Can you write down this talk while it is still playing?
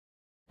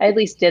I at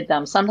least did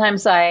them.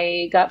 Sometimes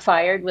I got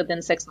fired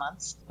within 6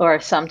 months, or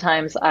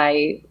sometimes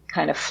I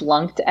kind of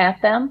flunked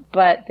at them,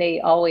 but they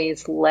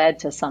always led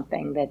to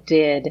something that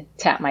did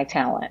tap my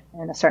talent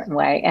in a certain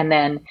way. And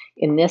then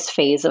in this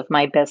phase of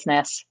my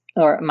business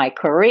or my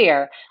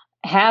career,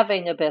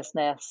 having a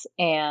business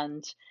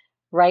and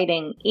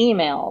writing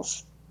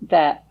emails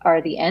that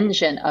are the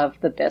engine of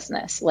the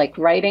business, like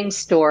writing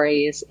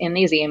stories in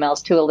these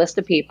emails to a list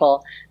of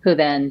people who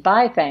then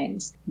buy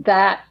things,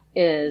 that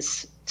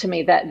is, to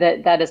me,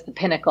 that is the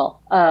pinnacle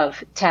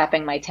of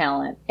tapping my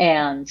talent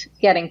and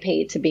getting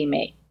paid to be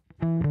me.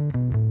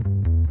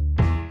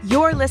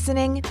 You're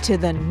listening to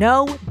the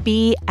No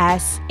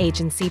BS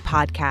Agency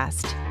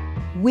podcast.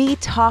 We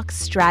talk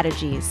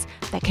strategies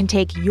that can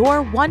take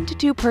your 1 to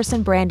 2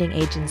 person branding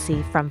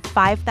agency from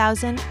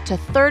 $5,000 to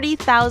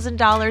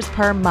 $30,000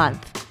 per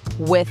month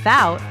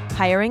without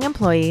hiring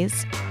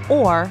employees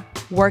or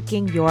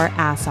working your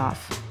ass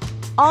off.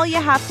 All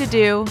you have to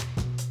do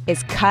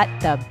is cut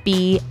the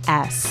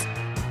BS.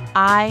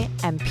 I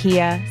am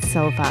Pia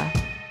Silva.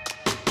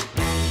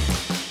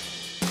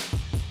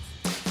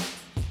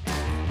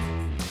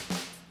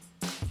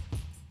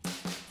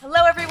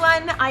 Hello,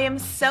 everyone. I am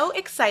so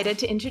excited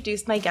to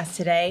introduce my guest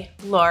today,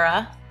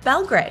 Laura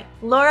Belgray.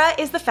 Laura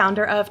is the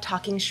founder of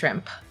Talking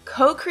Shrimp,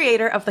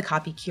 co-creator of The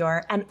Copy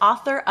Cure, and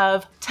author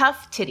of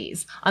Tough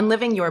Titties on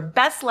Living Your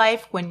Best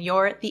Life When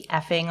You're the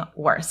Effing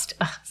Worst.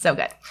 Ugh, so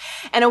good.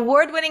 An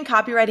award-winning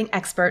copywriting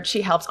expert,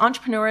 she helps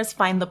entrepreneurs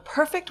find the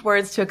perfect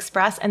words to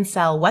express and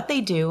sell what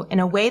they do in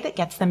a way that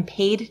gets them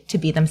paid to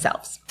be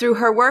themselves. Through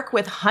her work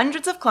with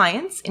hundreds of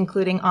clients,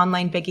 including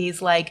online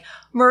biggies like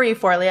Marie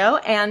Forleo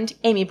and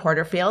Amy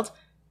Porterfield,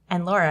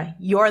 and Laura,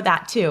 you're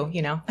that too,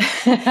 you know.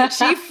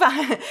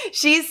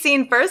 She's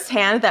seen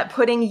firsthand that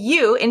putting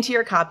you into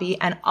your copy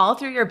and all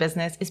through your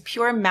business is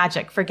pure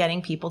magic for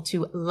getting people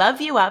to love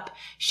you up,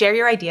 share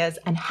your ideas,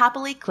 and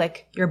happily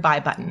click your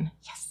buy button.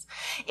 Yes.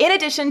 In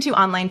addition to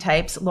online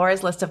types,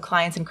 Laura's list of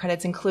clients and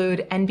credits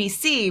include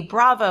NBC,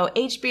 Bravo,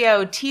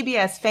 HBO,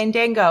 TBS,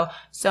 Fandango,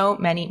 so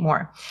many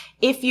more.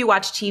 If you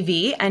watch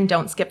TV and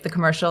don't skip the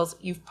commercials,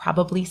 you've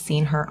probably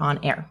seen her on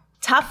air.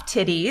 Tough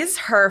Titties,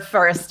 her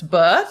first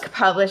book,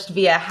 published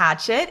via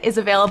Hachette, is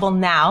available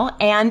now,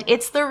 and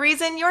it's the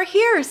reason you're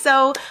here.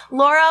 So,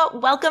 Laura,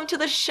 welcome to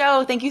the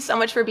show. Thank you so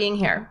much for being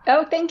here.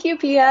 Oh, thank you,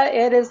 Pia.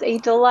 It is a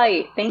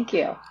delight. Thank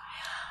you.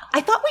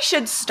 I thought we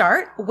should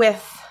start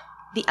with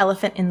the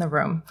elephant in the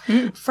room.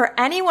 For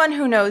anyone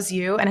who knows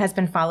you and has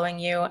been following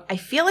you, I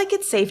feel like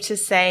it's safe to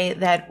say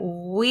that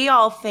we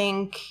all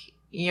think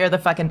you're the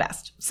fucking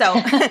best. So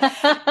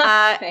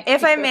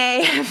if I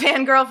may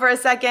fangirl for a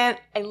second,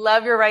 I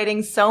love your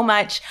writing so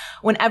much.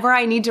 Whenever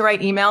I need to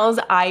write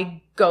emails,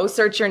 I go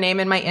search your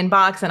name in my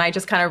inbox and I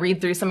just kind of read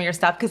through some of your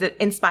stuff because it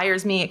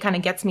inspires me. It kind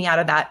of gets me out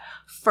of that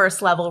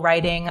first level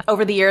writing.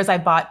 Over the years, I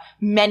bought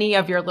many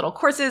of your little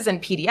courses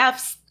and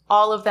PDFs,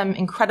 all of them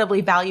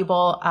incredibly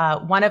valuable.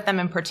 One of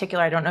them in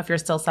particular, I don't know if you're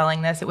still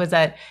selling this. It was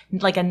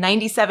like a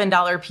 $97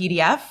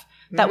 PDF.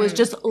 That was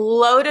just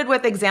loaded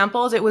with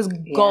examples. It was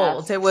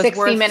gold. It was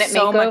 60-minute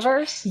so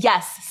makeovers? Much.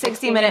 Yes,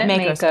 60-minute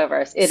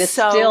makeovers. It is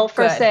so still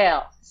for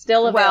sale,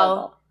 still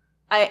available.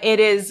 Well,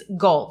 it is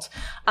gold.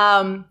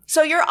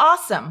 So you're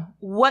awesome.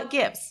 What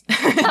gives?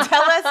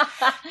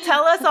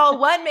 Tell us all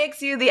what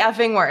makes you the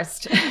effing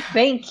worst.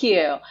 Thank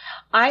you.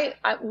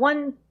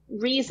 One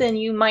reason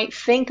you might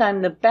think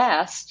I'm the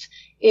best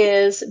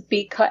is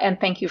because, and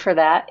thank you for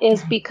that,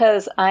 is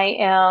because I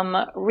am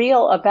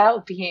real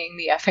about being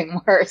the effing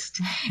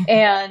worst.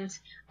 And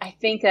I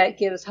think that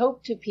gives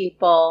hope to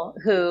people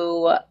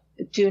who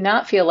do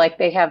not feel like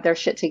they have their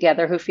shit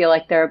together, who feel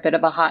like they're a bit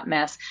of a hot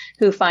mess,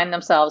 who find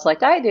themselves,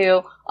 like I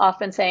do,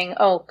 often saying,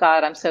 oh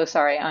God, I'm so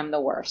sorry, I'm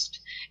the worst.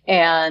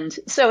 And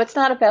so it's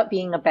not about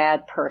being a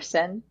bad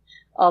person,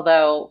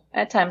 although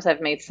at times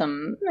I've made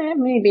some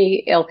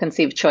maybe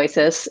ill-conceived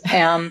choices,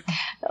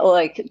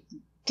 like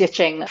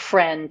ditching a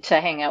friend to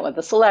hang out with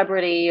a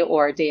celebrity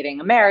or dating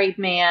a married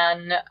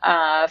man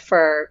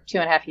for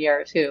 2.5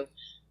 years who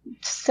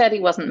said he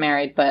wasn't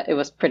married, but it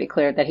was pretty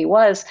clear that he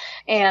was,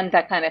 and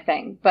that kind of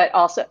thing. But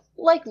also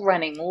like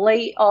running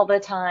late all the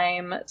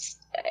time.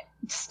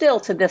 Still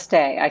to this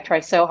day, I try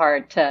so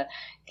hard to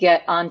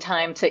get on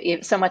time to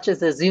so much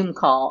as a Zoom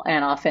call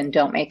and often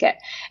don't make it.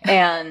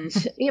 And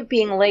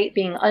being late,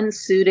 being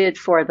unsuited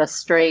for the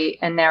straight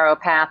and narrow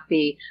path,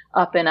 the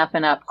up and up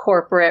and up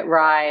corporate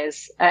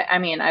rise. I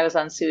mean, I was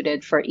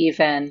unsuited for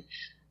even,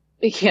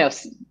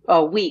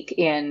 a week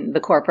in the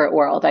corporate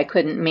world. I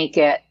couldn't make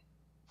it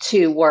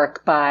to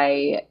work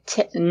by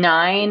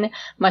 9,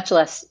 much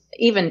less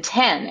even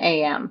 10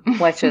 a.m.,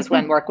 which is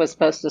when work was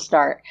supposed to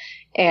start.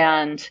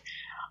 And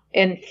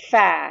in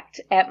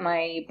fact, at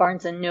my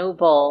Barnes &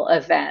 Noble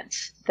event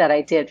that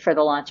I did for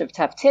the launch of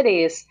Tough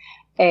Titties,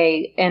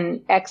 a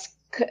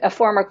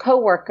former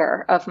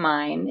coworker of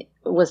mine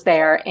was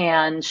there,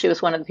 and she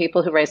was one of the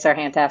people who raised their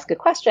hand to ask a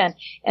question.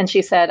 And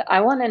she said,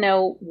 I want to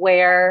know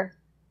where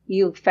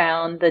you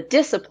found the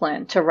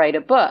discipline to write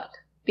a book,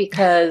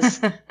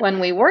 because when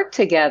we worked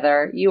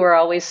together, you were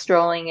always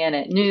strolling in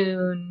at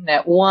noon,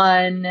 at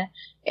 1,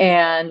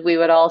 And we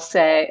would all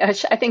say,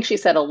 I think she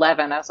said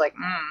 11. I was like,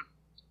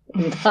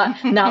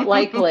 not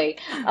likely.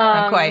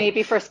 Not quite.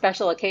 Maybe for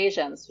special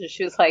occasions.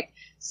 She was like,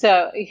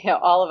 so,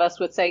 all of us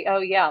would say, oh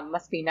yeah,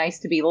 must be nice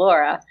to be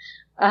Laura.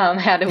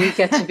 How do we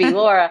get to be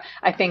Laura?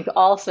 I think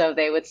also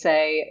they would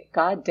say,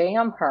 God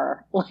damn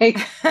her. Like,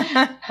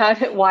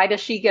 why does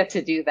she get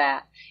to do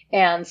that?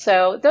 And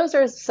so those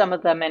are some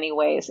of the many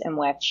ways in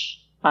which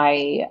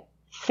I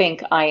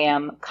think I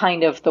am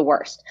kind of the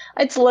worst.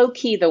 It's low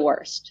key the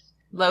worst.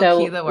 Low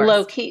key the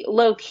worst.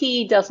 Low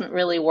key doesn't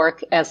really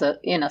work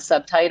in a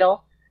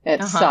subtitle.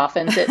 It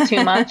softens it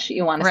too much.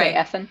 You want to say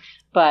effing.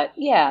 But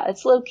yeah,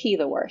 it's low key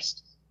the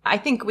worst. I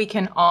think we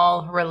can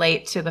all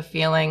relate to the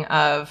feeling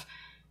of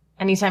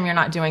anytime you're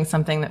not doing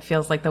something that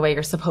feels like the way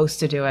you're supposed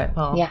to do it.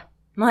 Well,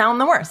 I'm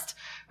the worst,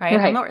 right?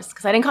 I'm the worst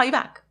because I didn't call you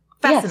back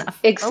fast enough.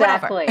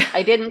 Exactly.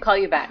 I didn't call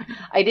you back.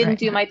 I didn't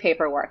do my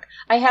paperwork.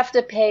 I have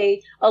to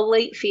pay a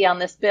late fee on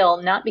this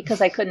bill, not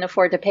because I couldn't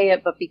afford to pay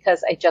it, but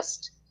because I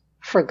just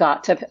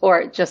forgot to,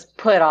 or just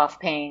put off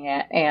paying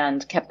it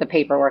and kept the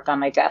paperwork on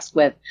my desk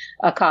with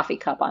a coffee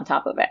cup on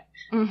top of it.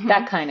 Mm-hmm.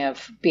 That kind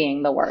of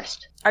being the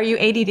worst. Are you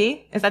ADD?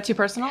 Is that too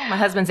personal? My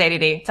husband's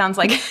ADD. Sounds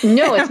like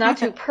No, it's not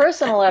too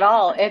personal at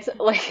all. It's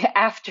like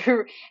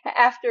after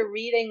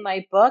reading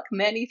my book,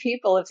 many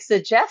people have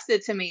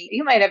suggested to me,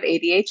 you might have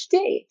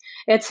ADHD.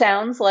 It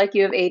sounds like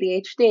you have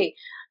ADHD.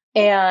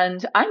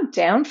 And I'm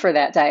down for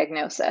that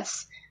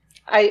diagnosis.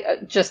 I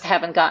just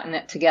haven't gotten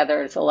it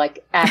together to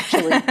like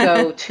actually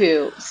go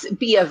to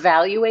be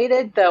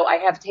evaluated, though I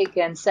have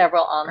taken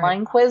several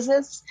online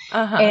quizzes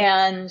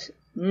and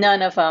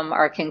none of them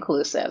are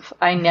conclusive.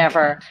 I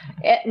never,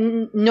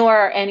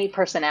 nor any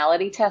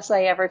personality tests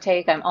I ever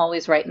take. I'm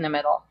always right in the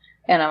middle.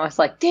 And I was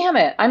like, damn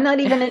it, I'm not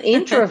even an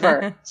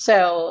introvert.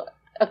 So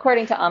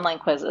according to online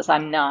quizzes,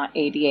 I'm not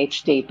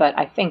ADHD, but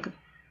I think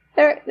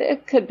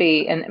it could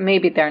be, and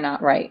maybe they're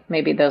not right.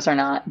 Maybe those are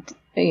not,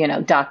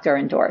 doctor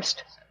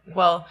endorsed.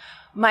 Well,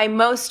 my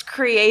most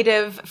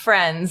creative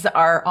friends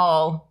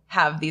all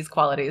have these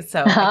qualities.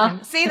 So I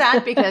can see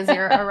that because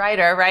you're a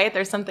writer, right?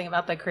 There's something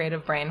about the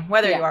creative brain,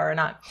 whether you are or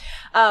not.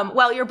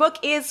 Well, your book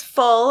is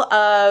full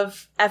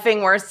of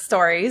effing worst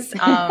stories.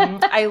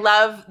 I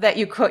love that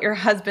you quote your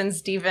husband,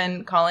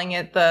 Stephen, calling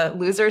it the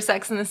loser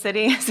Sex in the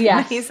City.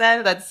 Yes. He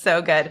said, that's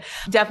so good.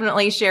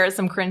 Definitely shares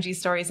some cringy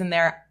stories in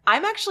there.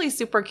 I'm actually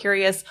super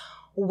curious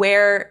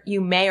where you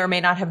may or may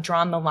not have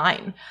drawn the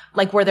line.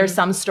 Like, were there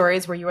some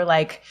stories where you were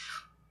like,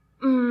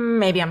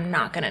 maybe I'm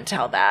not going to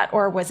tell that?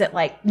 Or was it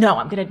like, no,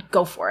 I'm going to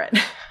go for it?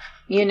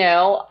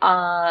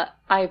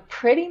 I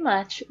pretty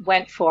much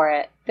went for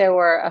it. There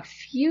were a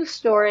few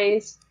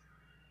stories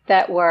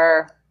that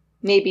were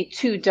maybe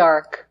too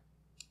dark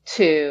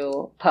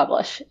to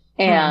publish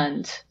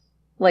and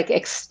like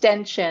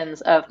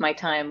extensions of my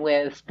time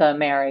with the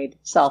married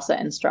salsa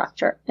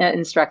instructor.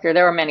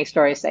 There were many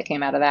stories that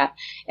came out of that.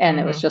 And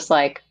it was just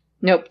like,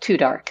 nope, too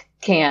dark.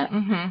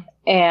 Can't.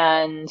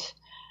 And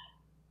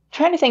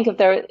trying to think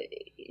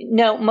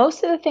if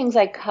most of the things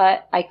I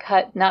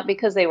cut not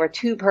because they were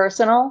too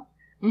personal,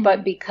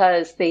 but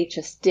because they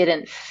just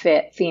didn't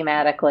fit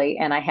thematically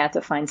and I had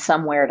to find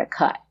somewhere to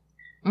cut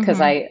because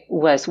I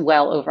was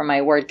well over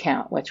my word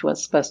count, which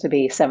was supposed to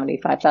be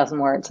 75,000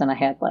 words. And I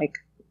had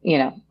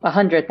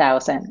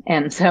 100,000.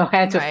 And so I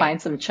had to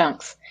find some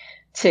chunks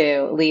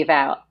to leave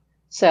out.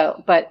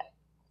 So, but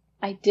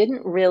I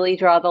didn't really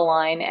draw the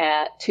line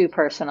at too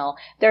personal.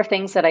 There are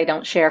things that I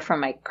don't share from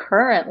my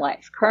current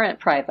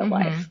private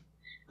life.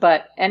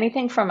 But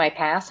anything from my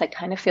past, I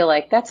kind of feel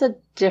like that's a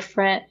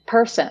different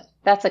person.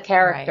 That's a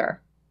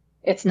character.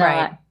 It's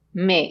not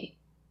me.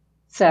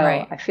 So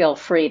I feel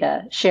free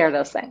to share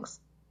those things.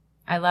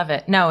 I love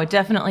it. No, it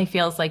definitely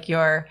feels like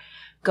you're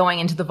going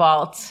into the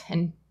vault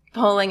and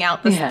pulling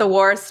out the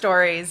war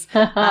stories,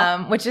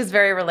 which is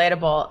very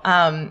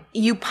relatable.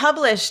 You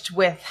published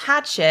with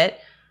Hatchet.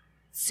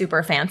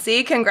 Super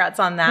fancy. Congrats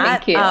on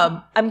that. Thank you.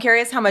 I'm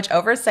curious how much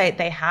oversight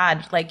they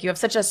had. Like, you have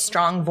such a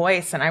strong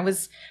voice. And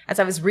as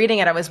I was reading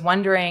it, I was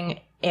wondering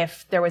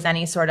if there was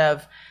any sort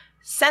of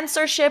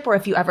censorship or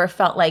if you ever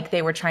felt like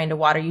they were trying to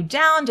water you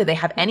down. Did they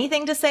have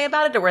anything to say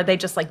about it? Or were they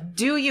just like,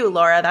 do you,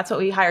 Laura? That's what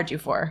we hired you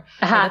for.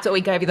 That's what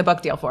we gave you the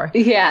book deal for.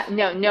 Yeah.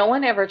 No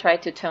one ever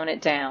tried to tone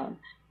it down.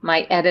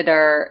 My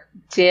editor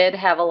did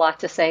have a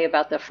lot to say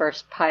about the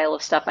first pile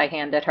of stuff I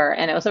handed her,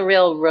 and it was a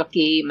real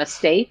rookie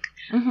mistake.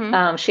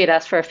 She had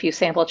asked for a few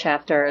sample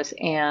chapters,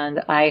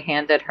 and I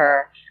handed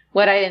her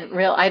what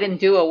I didn't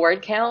do a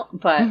word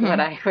count, but what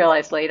I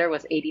realized later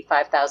was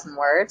 85,000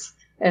 words,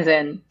 as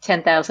in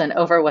 10,000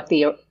 over what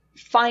the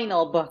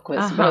final book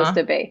was supposed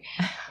to be.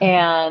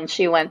 And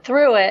she went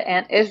through it,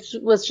 and it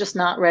was just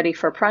not ready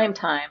for prime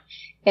time.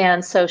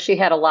 And so she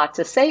had a lot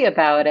to say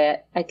about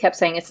it. I kept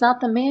saying, it's not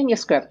the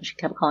manuscript. She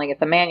kept calling it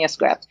the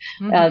manuscript.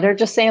 They're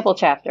just sample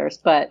chapters.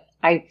 But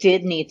I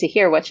did need to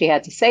hear what she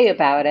had to say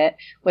about it,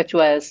 which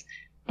was,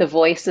 The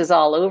voice is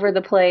all over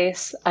the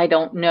place. I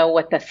don't know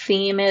what the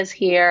theme is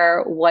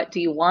here. What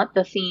do you want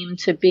the theme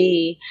to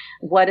be?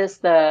 What is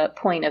the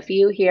point of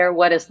view here?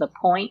 What is the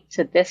point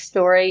to this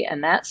story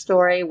and that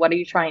story? What are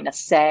you trying to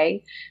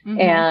say?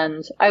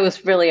 And I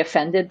was really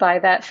offended by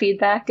that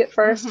feedback at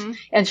first.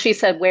 And she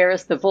said, where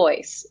is the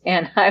voice?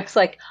 And I was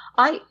like,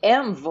 I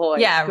am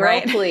voice. Yeah, girl,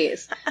 right.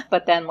 please.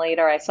 But then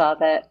later I saw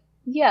that,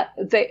 yeah,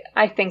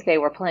 I think they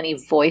were plenty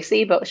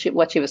voicey, but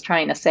what she was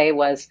trying to say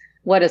was,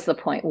 what is the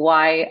point?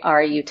 Why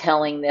are you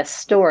telling this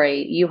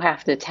story? You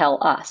have to tell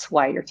us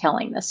why you're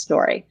telling this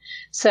story.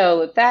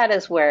 So that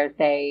is where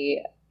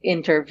they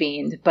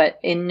intervened, but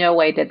in no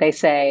way did they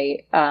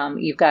say,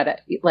 you've got to,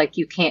 like,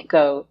 you can't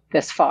go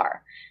this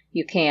far.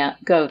 You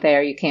can't go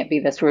there. You can't be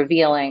this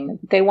revealing.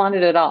 They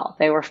wanted it all.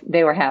 They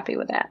were happy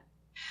with that.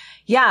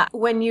 Yeah.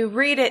 When you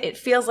read it, it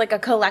feels like a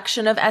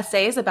collection of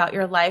essays about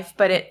your life,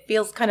 but it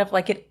feels kind of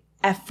like it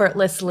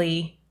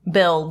effortlessly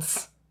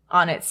builds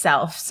on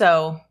itself.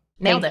 So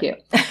nailed Thank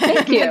it. you.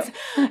 Thank you.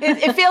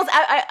 It feels,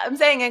 I'm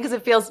saying it because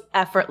it feels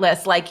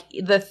effortless. Like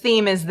the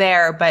theme is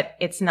there, but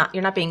it's not,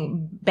 you're not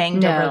being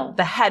banged over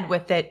the head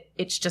with it.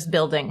 It's just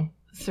building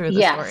through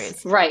the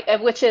stories.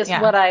 Right. Which is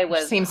what I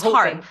was seems hoping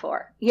hard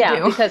for.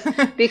 Yeah.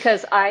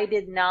 because I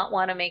did not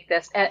want to make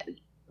this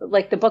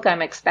like the book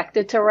I'm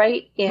expected to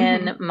write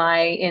in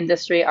my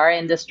industry, our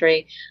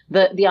industry,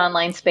 the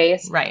online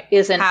space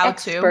is an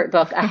expert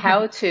book, a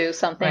how-to,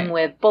 something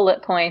with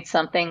bullet points,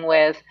 something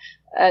with,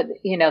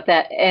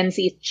 that ends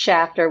each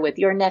chapter with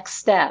your next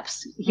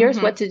steps.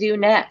 Here's what to do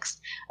next.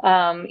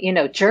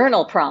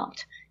 Journal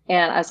prompt.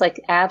 And I was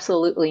like,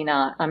 absolutely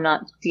not. I'm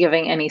not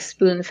giving any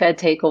spoon-fed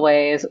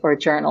takeaways or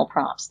journal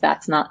prompts.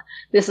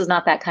 This is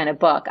not that kind of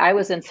book. I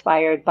was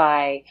inspired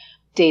by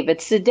David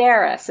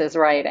Sedaris'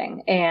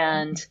 writing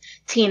and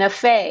Tina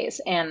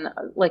Fey's. And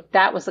like,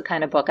 that was the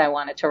kind of book I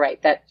wanted to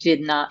write that did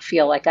not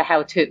feel like a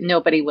how-to.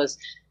 Nobody was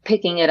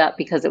picking it up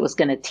because it was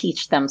going to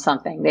teach them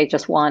something. They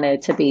just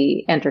wanted to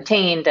be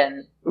entertained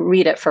and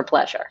read it for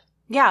pleasure.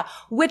 Yeah,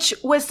 which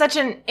was such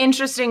an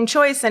interesting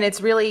choice. And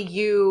it's really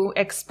you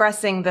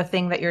expressing the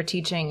thing that you're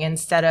teaching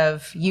instead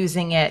of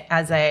using it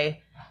as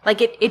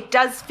it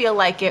does feel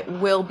like it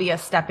will be a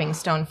stepping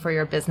stone for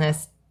your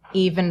business,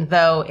 even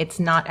though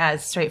it's not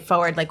as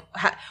straightforward. Like,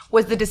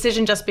 was the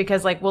decision just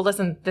because, like, well,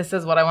 listen, this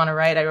is what I want to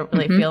write. I don't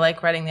really feel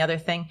like writing the other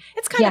thing.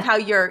 It's kind of how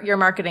your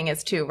marketing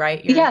is too,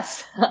 right?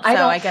 Yes. I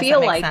don't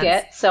feel like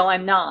it, so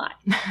I'm not.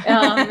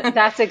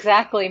 That's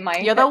exactly my...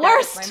 You're the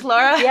worst,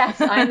 Laura. Yes,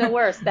 I'm the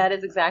worst. That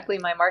is exactly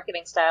my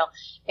marketing style.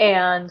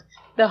 And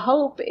the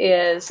hope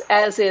is,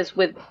 as is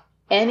with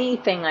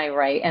anything I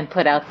write and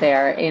put out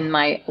there in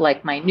my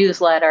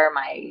newsletter,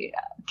 my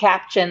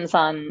captions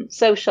on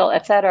social,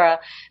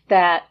 etc.,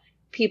 that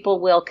people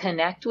will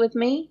connect with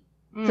me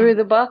through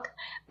the book,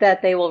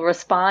 that they will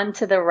respond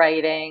to the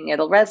writing.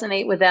 It'll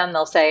resonate with them.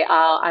 They'll say,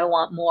 oh, I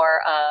want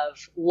more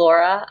of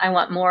Laura. I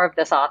want more of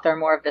this author,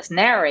 more of this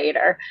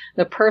narrator,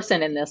 the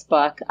person in this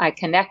book. I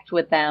connect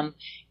with them.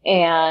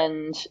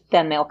 And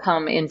then they'll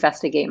come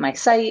investigate my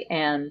site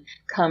and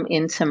come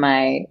into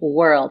my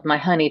world, my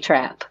honey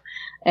trap,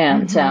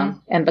 and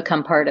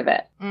become part of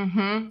it.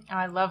 Oh,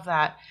 I love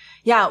that.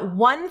 Yeah.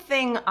 One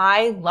thing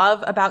I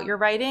love about your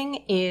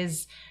writing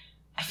is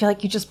I feel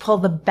like you just pull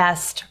the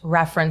best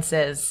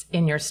references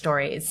in your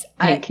stories.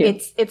 Thank you.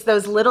 It's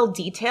those little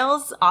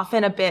details,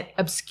 often a bit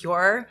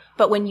obscure,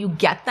 but when you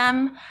get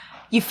them,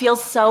 you feel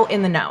so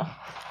in the know.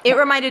 It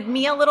reminded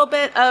me a little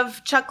bit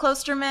of Chuck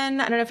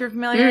Klosterman. I don't know if you're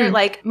familiar.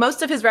 Like,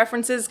 most of his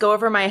references go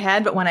over my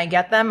head, but when I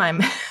get them, I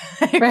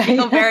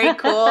feel very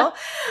cool.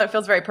 It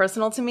feels very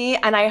personal to me.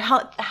 And I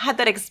had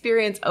that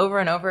experience over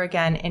and over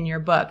again in your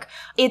book.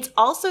 It's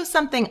also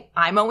something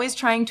I'm always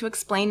trying to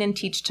explain and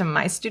teach to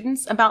my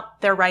students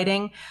about their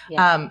writing,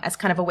 as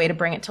kind of a way to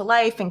bring it to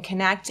life and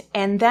connect.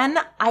 And then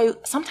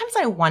sometimes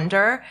I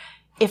wonder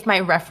if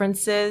my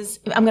references,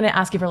 I'm going to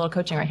ask you for a little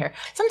coaching right here.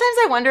 Sometimes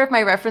I wonder if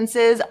my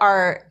references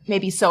are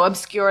maybe so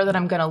obscure that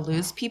I'm going to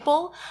lose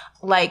people.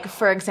 Like,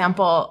 for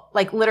example,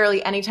 like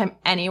literally anytime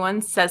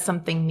anyone says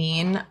something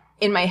mean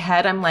in my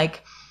head, I'm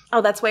like,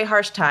 oh, that's way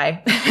harsh,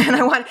 Ty.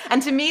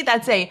 And to me,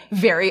 that's a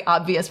very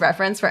obvious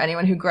reference for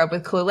anyone who grew up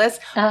with Clueless,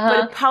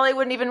 but it probably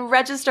wouldn't even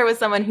register with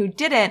someone who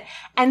didn't.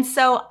 And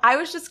so I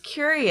was just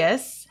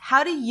curious,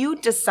 how do you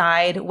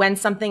decide when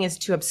something is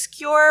too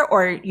obscure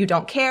or you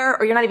don't care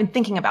or you're not even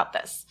thinking about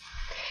this?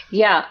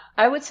 Yeah,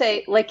 I would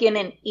say like in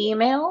an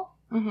email,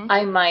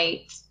 I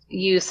might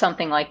use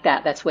something like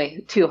that. That's way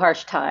too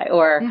harsh, Ty.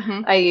 Or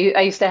I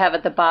used to have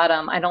at the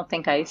bottom, I don't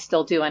think I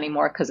still do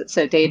anymore because it's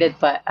so dated,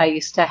 but I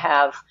used to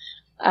have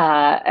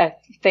a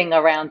thing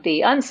around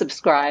the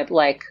unsubscribe,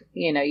 like,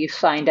 you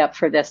signed up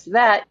for this,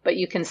 that, but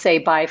you can say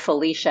bye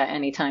Felicia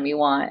anytime you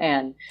want.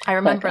 And I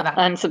remember that.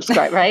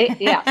 Unsubscribe, right?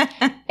 Yeah.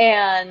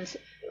 And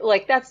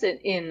like, that's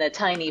in the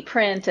tiny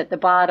print at the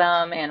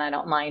bottom. And I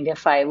don't mind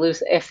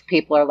if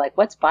people are like,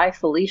 what's bye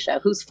Felicia?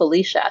 Who's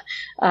Felicia?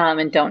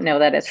 And don't know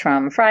that it's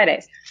from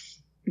Fridays.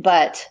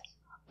 But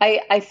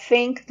I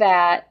think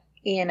that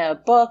in a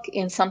book,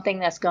 in something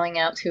that's going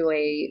out to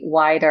a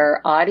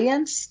wider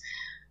audience,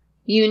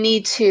 you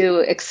need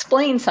to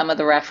explain some of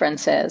the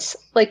references.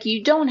 Like,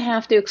 you don't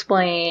have to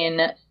explain,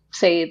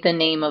 say, the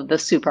name of the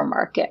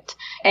supermarket.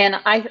 And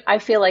I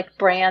feel like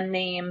brand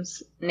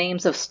names,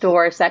 names of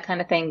stores, that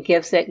kind of thing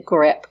gives it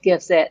grip,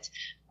 gives it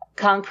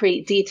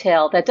concrete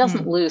detail that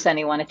doesn't lose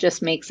anyone. It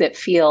just makes it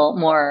feel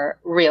more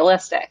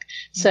realistic.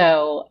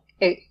 So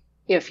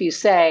if you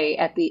say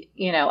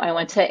I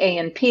went to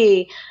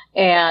A&P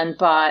and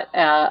bought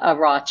a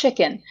raw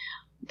chicken,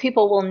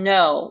 people will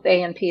know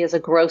A&P is a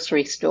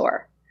grocery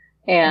store,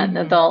 and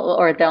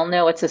they'll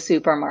know it's a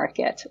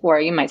supermarket, or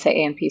you might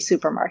say A&P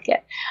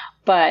supermarket.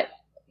 But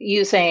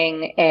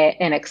using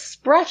an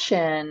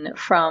expression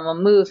from a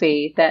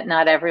movie that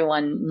not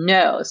everyone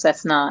knows,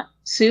 that's not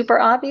super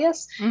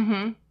obvious,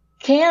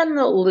 can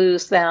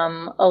lose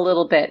them a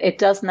little bit. It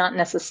does not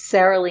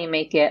necessarily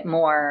make it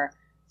more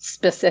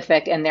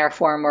specific and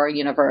therefore more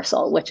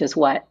universal, which is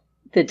what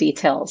the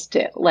details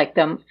do. Like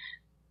them.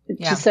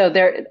 Yeah. So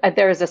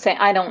there is a saying,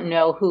 I don't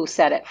know who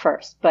said it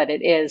first, but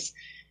it is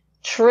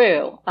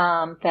true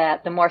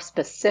that the more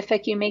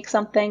specific you make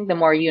something, the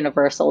more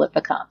universal it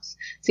becomes.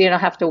 So you don't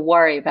have to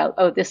worry about,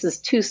 oh, this is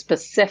too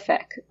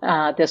specific,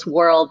 this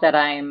world that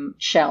I'm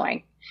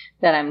showing,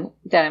 that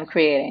I'm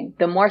creating.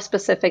 The more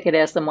specific it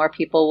is, the more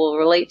people will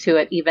relate to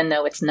it, even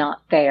though it's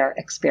not their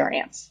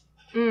experience.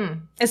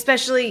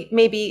 Especially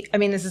maybe, I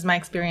mean, this is my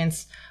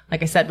experience,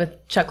 like I said,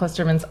 with Chuck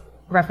Klosterman's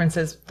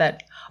references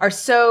that are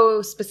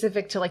so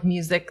specific to like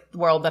music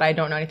world that I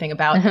don't know anything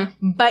about,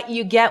 but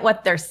you get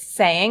what they're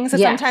saying. So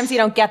sometimes you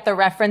don't get the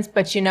reference,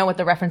 but you know what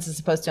the reference is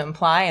supposed to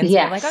imply. And so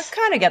you're like, I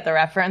kind of get the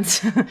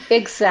reference.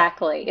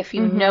 Exactly. If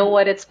you know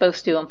what it's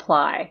supposed to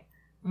imply,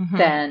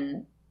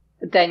 then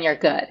you're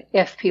good.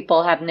 If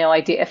people have no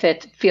idea, if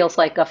it feels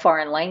like a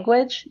foreign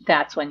language,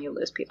 that's when you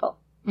lose people.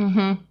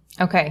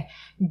 Okay.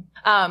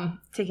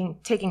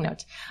 Taking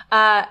notes.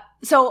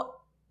 So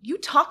you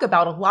talk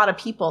about a lot of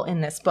people in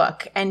this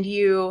book, and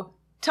you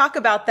talk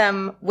about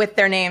them with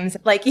their names.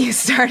 Like, you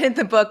started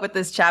the book with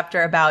this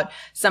chapter about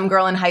some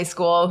girl in high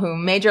school who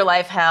made your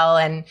life hell,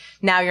 and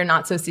now you're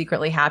not so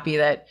secretly happy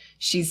that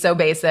she's so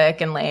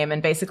basic and lame,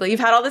 and basically you've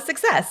had all this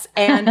success.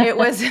 And it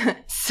was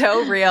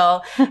so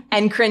real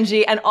and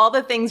cringy and all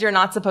the things you're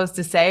not supposed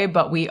to say,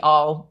 but we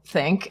all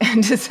think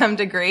to some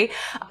degree.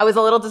 I was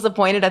a little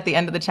disappointed at the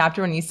end of the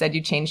chapter when you said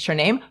you changed her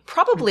name.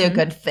 Probably a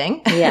good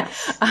thing.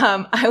 Yes.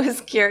 I was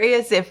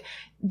curious if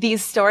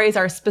these stories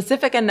are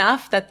specific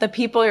enough that the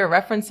people you're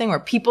referencing or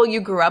people you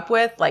grew up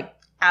with, like,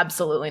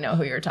 absolutely know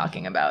who you're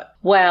talking about.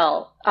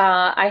 Well,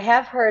 I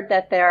have heard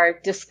that there are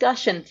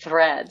discussion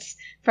threads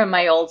from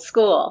my old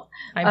school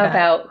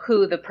about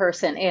who the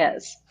person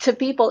is. To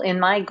people in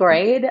my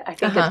grade, I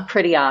think it's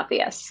pretty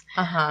obvious.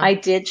 I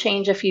did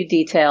change a few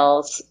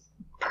details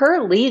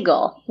per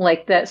legal,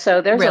 like that.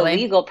 So there's a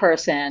legal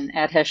person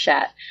at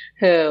Hachette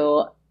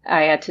who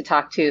I had to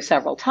talk to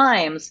several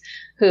times,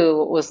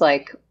 who was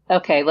like,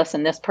 okay,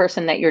 listen, this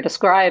person that you're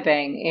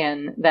describing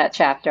in that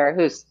chapter,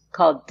 who's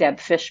called Deb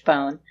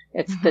Fishbone,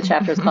 the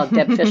chapter is called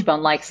Deb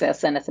Fishbone Likes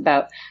This, and it's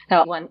about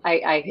how when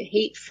I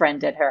hate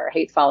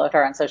followed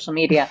her on social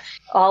media.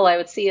 All I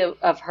would see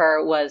of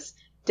her was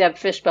Deb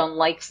Fishbone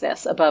likes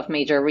this above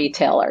major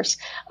retailers.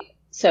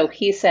 So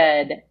he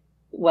said,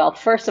 well,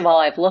 first of all,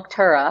 I've looked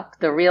her up,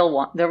 the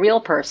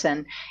real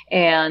person,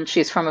 and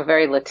she's from a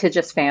very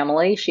litigious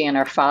family. She and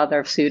her father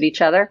have sued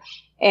each other.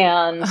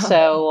 And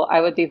so I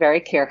would be very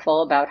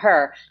careful about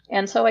her.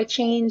 And so I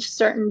changed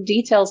certain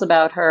details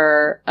about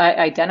her,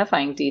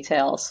 identifying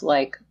details,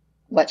 like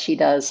what she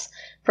does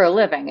for a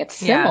living. It's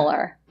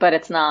similar, but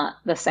it's not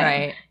the same.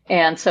 Right.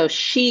 And so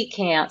she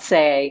can't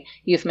say,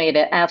 you've made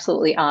it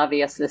absolutely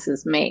obvious this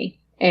is me,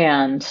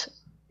 and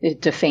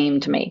it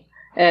defamed me,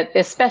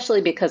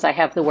 especially because I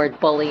have the word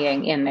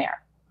bullying in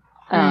there.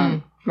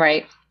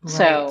 Right?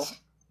 So.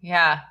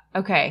 Yeah.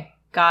 Okay.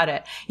 Got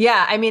it.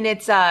 Yeah. I mean,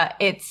 it's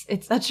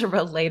such a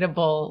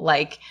relatable,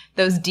 like,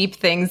 those deep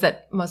things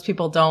that most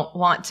people don't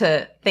want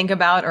to think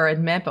about or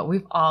admit, but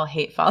we've all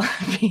hate followed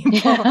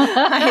people.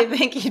 I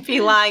think you'd be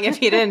lying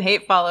if you didn't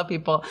hate follow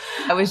people.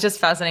 It was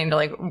just fascinating to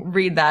like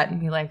read that and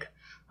be like,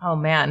 oh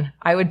man,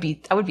 I would be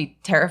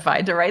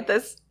terrified to write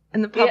this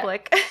in the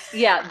public.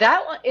 Yeah,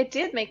 that one, it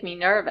did make me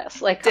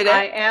nervous. Like, did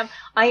it?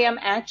 I am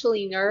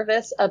actually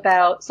nervous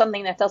about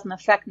something that doesn't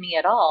affect me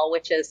at all,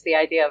 which is the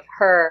idea of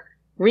her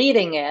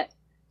reading it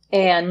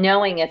and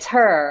knowing it's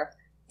her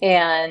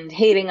and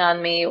hating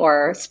on me,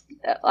 or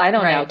I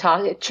don't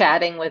know,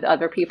 chatting with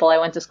other people I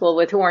went to school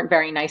with who weren't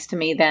very nice to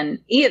me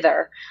then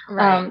either.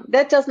 Right.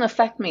 That doesn't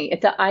affect me.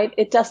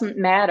 It doesn't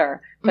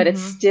matter, but it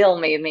still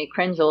made me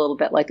cringe a little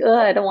bit, like,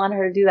 I don't want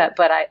her to do that.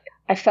 But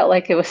I felt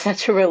like it was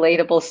such a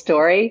relatable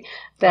story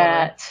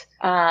that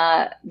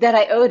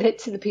I owed it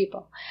to the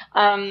people.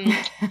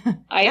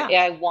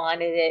 I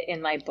wanted it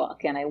in my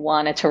book, and I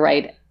wanted to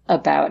write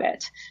about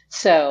it.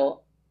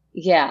 So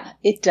yeah,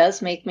 it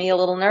does make me a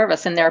little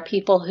nervous. And there are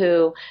people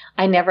who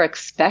I never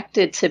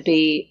expected to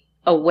be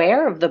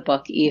aware of the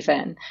book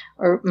even,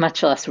 or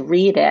much less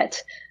read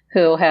it,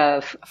 who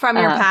have... From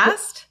your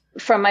past?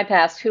 From my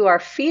past, who are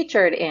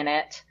featured in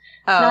it,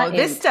 Oh,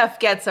 this stuff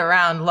gets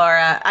around,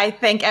 Laura. I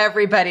think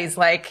everybody's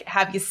like,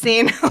 have you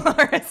seen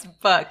Laura's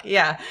book?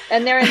 Yeah.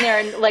 And they're in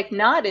there, like,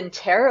 not in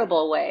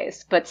terrible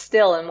ways, but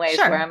still in ways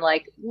where I'm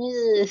like,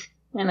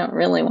 I don't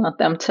really want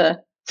them to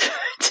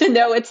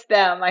know it's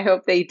them. I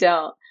hope they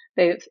don't.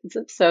 They've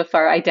so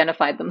far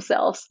identified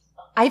themselves.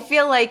 I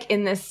feel like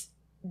in this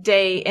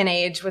day and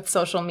age with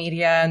social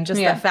media and just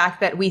the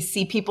fact that we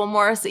see people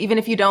more, so even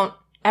if you don't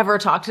ever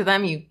talk to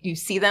them, you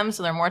see them,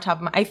 so they're more top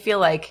of mind. I feel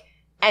like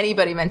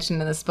anybody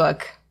mentioned in this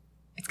book,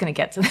 it's going to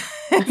get to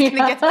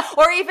them.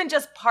 Or even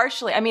just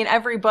partially. I mean,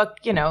 every book,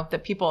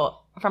 that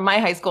people from my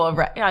high school have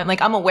read,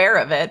 like, I'm aware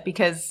of it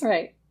because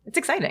it's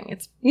exciting.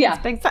 It's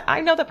big. I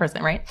know the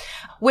person, right?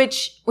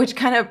 Which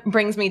kind of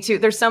brings me to,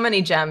 there's so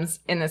many gems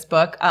in this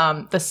book.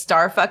 The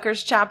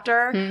Starfuckers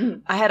chapter. Mm-hmm.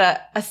 I had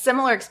a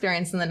similar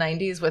experience in the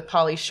 90s with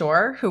Pauly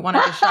Shore, who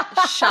wanted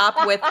to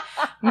shop with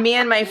me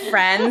and my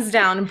friends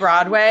down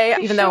Broadway,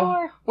 even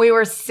though we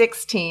were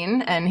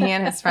 16 and he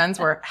and his friends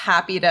were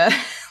happy to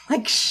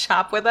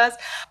shop with us,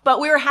 but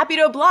we were happy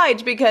to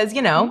oblige because,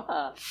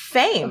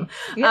 fame.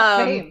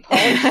 Yeah, fame.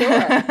 Pauly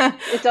Shore.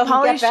 It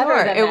doesn't get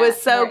better than it was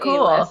that, so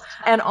cool A-list.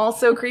 And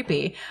also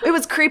creepy. It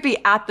was creepy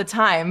at the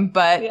time,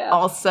 but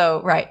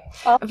also,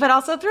 but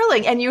also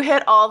thrilling. And you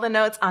hit all the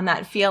notes on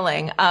that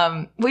feeling.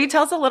 Will you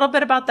tell us a little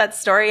bit about that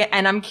story?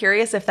 And I'm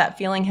curious if that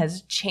feeling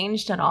has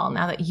changed at all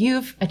now that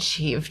you've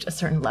achieved a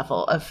certain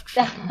level of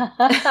fame.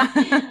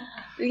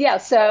 Yeah,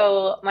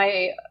 so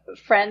my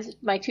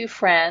two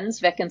friends,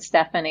 Vic and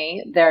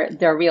Stephanie,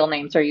 their real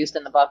names are used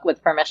in the book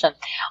with permission.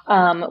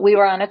 We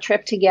were on a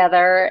trip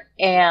together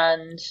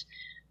and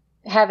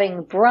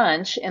having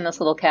brunch in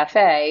this little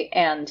cafe,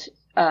 and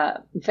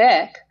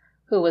Vic,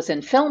 who was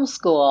in film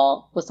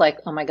school, was like,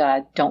 "Oh my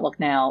God, don't look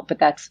now, but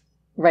that's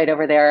right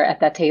over there at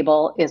that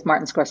table is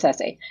Martin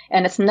Scorsese."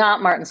 And it's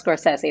not Martin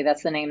Scorsese.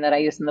 That's the name that I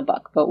use in the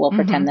book, but we'll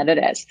pretend that it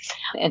is.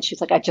 And she's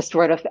like, I just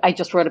wrote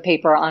a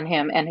paper on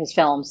him and his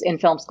films in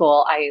film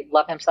school. I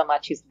love him so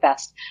much. He's the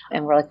best.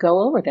 And we're like,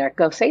 go over there,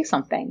 go say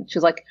something.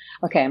 She's like,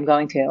 okay, I'm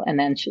going to. And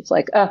then she's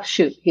like, oh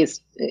shoot,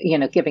 he's,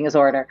 giving his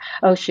order.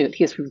 Oh shoot,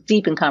 he's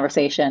deep in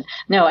conversation.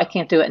 No, I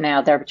can't do it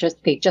now.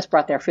 They just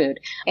brought their food.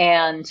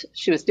 And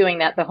she was doing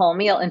that the whole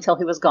meal until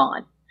he was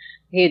gone.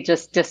 He had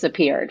just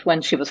disappeared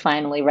when she was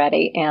finally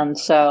ready. And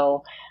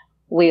so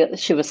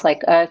she was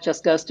like, it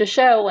just goes to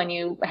show when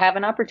you have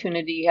an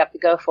opportunity, you have to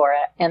go for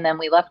it. And then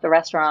we left the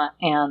restaurant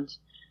and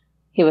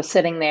he was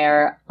sitting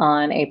there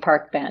on a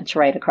park bench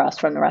right across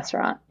from the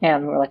restaurant.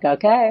 And we're like,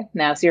 okay,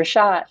 now's your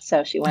shot.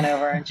 So she went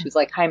over and she was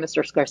like, hi,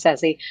 Mr.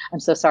 Scorsese. I'm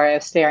so sorry I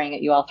was staring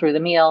at you all through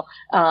the meal.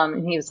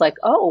 And he was like,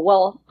 oh,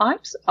 well,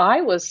 I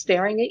was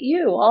staring at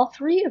you, all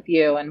three of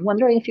you, and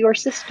wondering if you were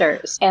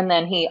sisters. And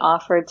then he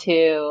offered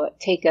to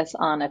take us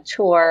on a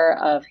tour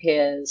of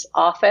his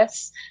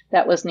office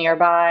that was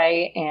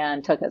nearby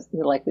and took us,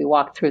 we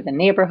walked through the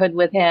neighborhood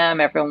with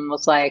him. Everyone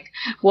was like,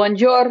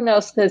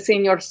 buongiorno,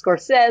 Signor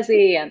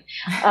Scorsese. And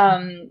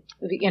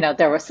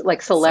there was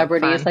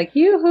celebrities like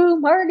yoo-hoo,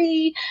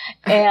 Marty.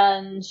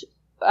 And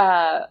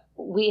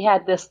we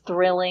had this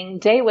thrilling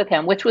day with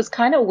him, which was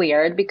kind of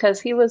weird because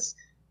he was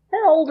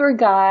an older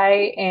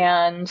guy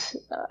and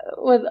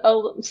with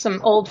some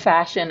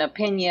old-fashioned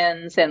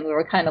opinions. And we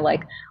were kind of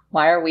like,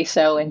 why are we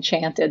so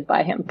enchanted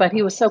by him? But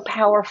he was so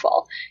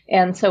powerful.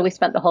 And so we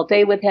spent the whole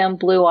day with him,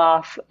 blew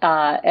off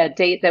a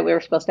date that we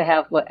were supposed to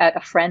have at a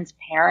friend's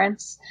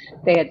parents.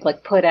 They had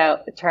put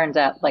out, it turns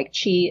out,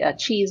 a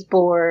cheese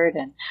board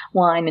and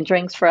wine and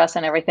drinks for us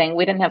and everything.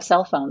 We didn't have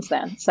cell phones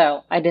then,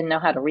 so I didn't know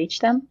how to reach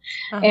them.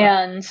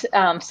 And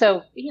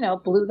so,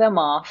 blew them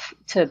off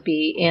to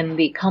be in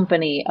the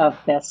company of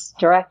this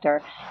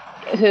director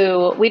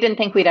who we didn't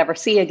think we'd ever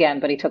see again,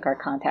 but he took our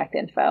contact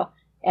info.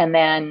 And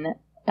then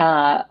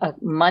a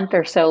month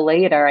or so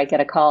later, I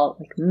get a call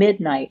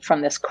midnight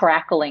from this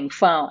crackling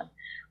phone,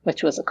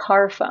 which was a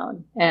car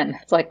phone. And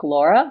it's like,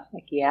 Laura?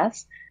 Like,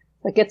 yes.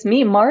 It's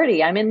me,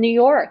 Marty. I'm in New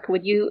York.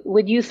 Would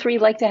you three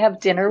like to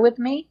have dinner with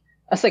me?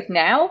 I was like,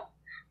 now?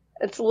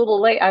 It's a little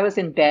late. I was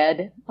in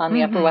bed on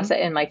the Upper West Side,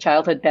 in my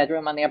childhood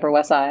bedroom on the Upper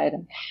West Side.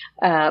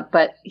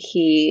 But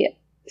he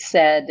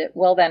said,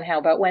 well, then how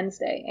about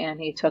Wednesday? And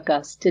he took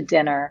us to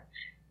dinner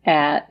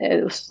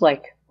it was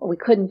we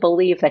couldn't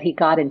believe that he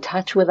got in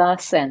touch with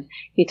us, and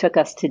he took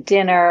us to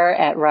dinner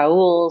at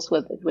Raoul's,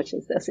 which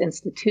is this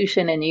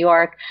institution in New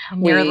York.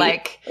 We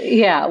went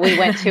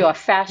to a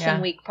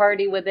fashion week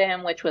party with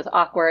him, which was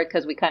awkward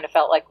because we kind of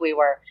felt like we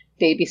were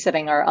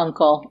babysitting our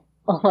uncle,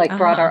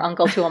 brought our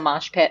uncle to a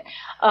mosh pit.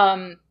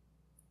 And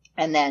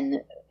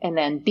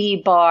then B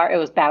Bar, it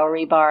was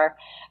Bowery Bar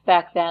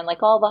back then,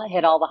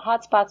 hit all the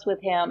hot spots with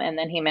him. And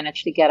then he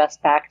managed to get us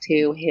back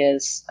to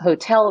his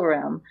hotel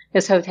room,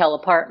 his hotel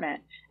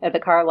apartment at the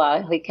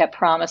Carlisle. He kept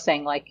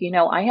promising,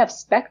 I have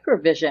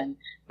SpectraVision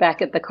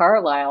back at the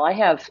Carlisle. I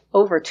have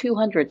over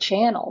 200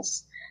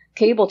 channels,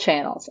 cable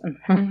channels.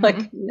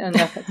 No.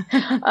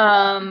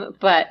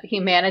 But he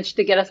managed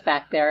to get us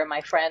back there.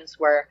 My friends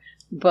were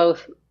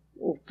both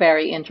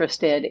very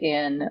interested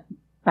in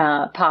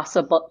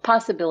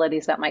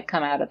possibilities that might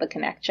come out of the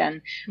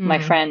connection. My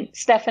friend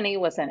Stephanie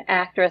was an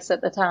actress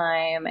at the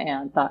time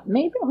and thought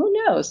maybe, who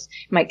knows,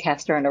 might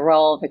cast her in a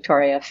role.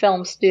 Victoria,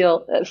 film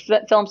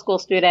school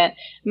student.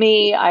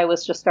 Me, I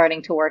was just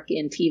starting to work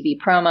in TV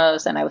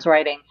promos, and I was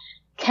writing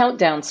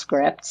countdown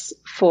scripts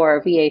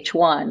for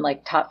VH1,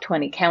 like top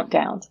 20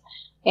 countdowns.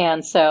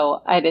 And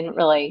so I didn't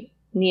really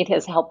need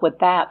his help with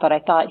that, but I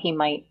thought he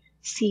might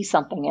see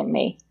something in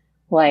me,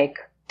 like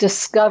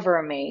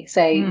discover me,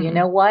 say, you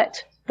know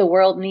what the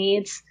world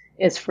needs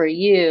is for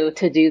you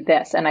to do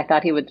this. And I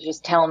thought he would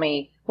just tell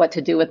me what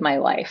to do with my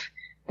life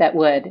that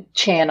would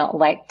channel,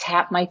 like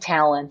tap my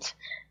talent,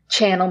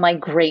 channel my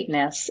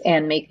greatness,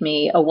 and make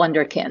me a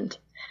wonderkind.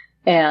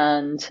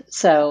 And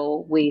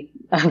so we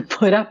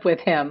put up with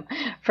him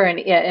for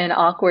an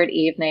awkward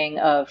evening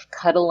of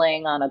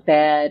cuddling on a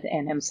bed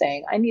and him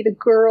saying, I need a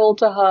girl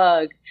to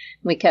hug.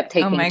 We kept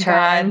taking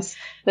turns.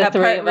 That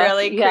part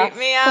really creeped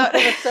me out.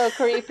 It was so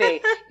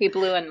creepy. He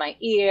blew in my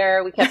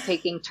ear. We kept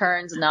taking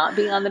turns not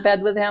being on the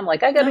bed with him.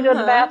 Like, I got to go to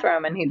the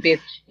bathroom. And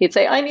he'd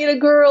say, I need a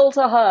girl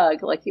to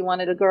hug. Like he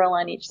wanted a girl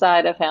on each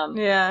side of him.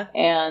 Yeah.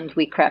 And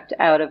we crept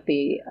out of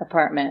the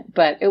apartment.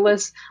 But it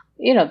was,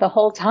 the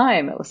whole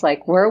time it was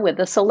like, we're with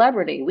a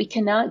celebrity. We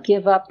cannot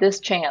give up this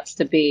chance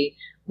to be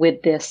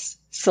with this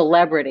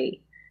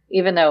celebrity,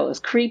 even though it was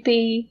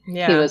creepy.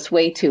 Yeah. He was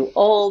way too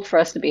old for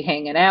us to be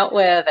hanging out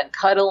with and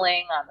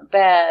cuddling on the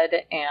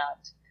bed.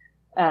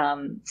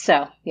 And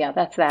so, yeah,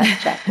 that's that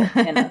chapter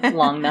in a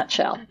long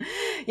nutshell.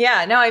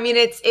 Yeah, no, I mean,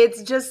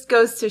 it's just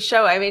goes to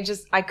show. I mean,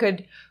 I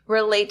could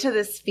relate to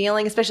this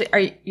feeling,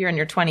 especially you're in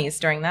your 20s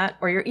during that,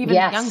 or you're even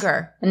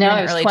younger. No,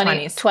 I was early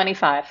 20s.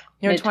 25.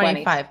 You're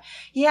 25.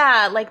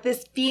 Yeah, like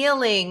this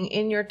feeling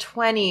in your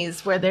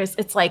 20s where there's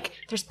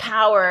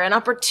power and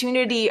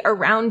opportunity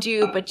around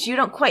you, but you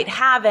don't quite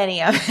have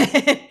any of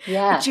it.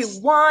 Yes. But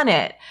you want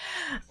it.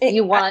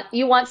 You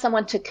want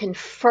someone to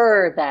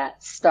confer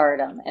that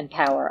stardom and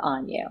power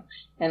on you.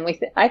 And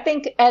I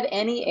think at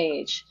any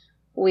age,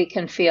 we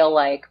can feel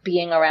like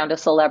being around a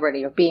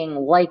celebrity or being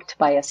liked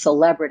by a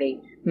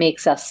celebrity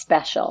makes us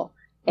special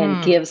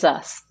and gives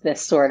us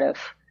this sort of,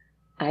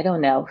 I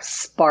don't know,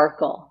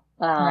 sparkle.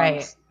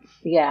 Right.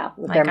 Yeah,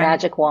 with their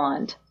magic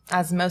wand.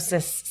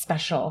 Osmosis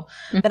special.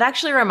 That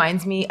actually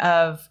reminds me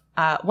of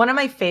one of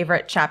my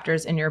favorite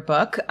chapters in your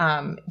book.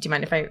 Do you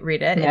mind if I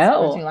read it?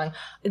 No. It's too long.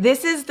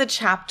 This is the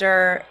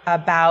chapter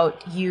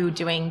about you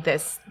doing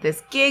this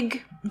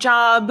gig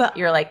job.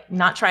 You're like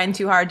not trying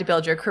too hard to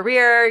build your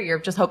career. You're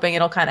just hoping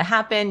it'll kind of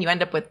happen. You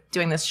end up with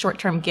doing this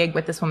short-term gig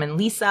with this woman,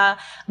 Lisa.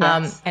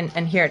 Yes.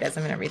 And here it is.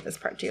 I'm going to read this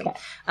part to you.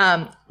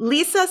 Okay.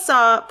 Lisa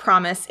saw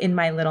promise in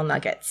my little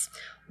nuggets.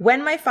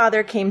 When my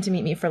father came to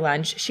meet me for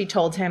lunch, she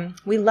told him,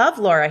 "We love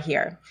Laura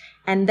here."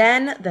 And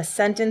then the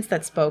sentence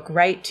that spoke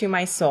right to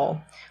my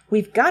soul.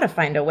 "We've got to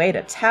find a way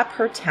to tap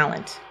her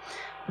talent."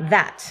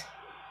 That,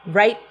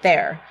 right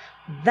there,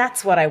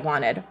 that's what I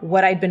wanted,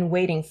 what I'd been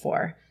waiting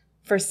for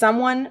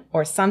someone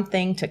or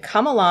something to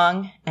come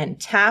along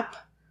and tap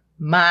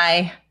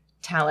my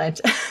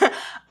talent.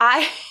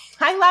 I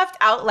laughed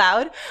out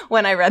loud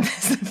when I read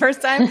this the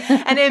first time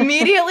and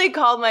immediately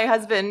called my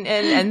husband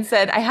in and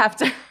said, I have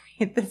to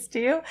read this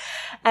to you.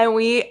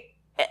 And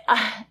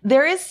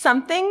there is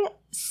something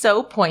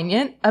so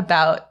poignant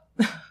about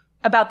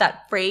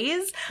that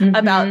phrase,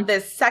 about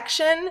this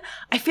section.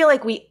 I feel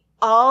like we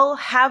all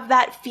have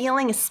that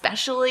feeling,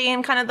 especially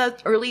in kind of the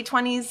early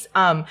 20s.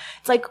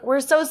 It's like, we're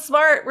so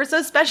smart, we're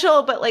so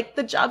special, but like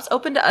the jobs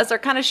open to us are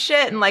kind of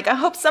shit. And like, I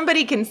hope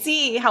somebody can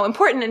see how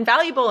important and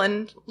valuable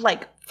and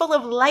like full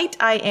of light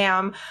I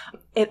am.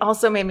 It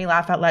also made me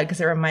laugh out loud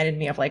because it reminded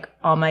me of like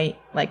all my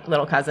like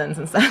little cousins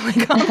and stuff,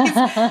 like all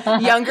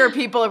these younger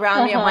people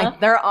around me. I'm like,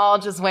 they're all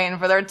just waiting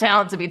for their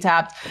talent to be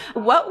tapped.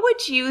 What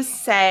would you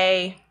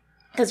say,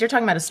 because you're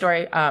talking about a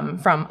story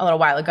from a little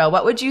while ago,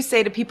 what would you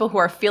say to people who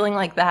are feeling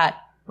like that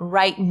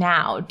right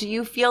now? Do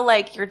you feel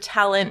like your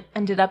talent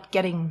ended up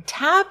getting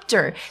tapped,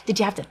 or did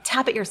you have to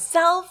tap it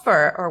yourself,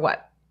 or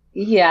what?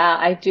 Yeah,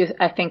 I do.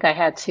 I think I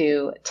had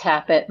to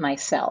tap it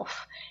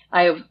myself.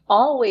 I've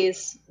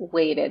always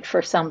waited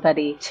for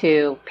somebody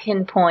to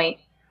pinpoint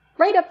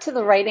right up to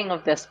the writing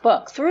of this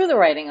book, through the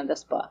writing of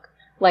this book.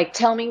 Like,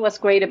 tell me what's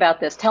great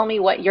about this. Tell me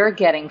what you're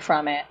getting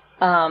from it.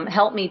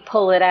 Help me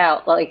pull it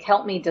out. Like,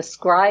 help me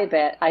describe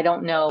it. I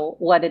don't know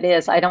what it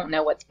is. I don't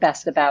know what's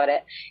best about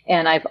it.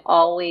 And I've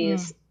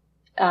always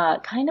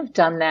kind of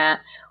done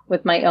that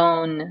with my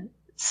own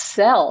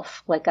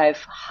self. Like,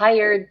 I've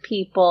hired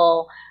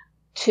people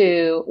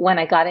to, when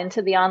I got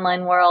into the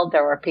online world,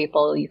 there were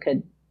people you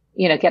could,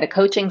 get a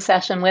coaching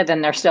session with,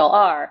 and there still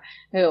are,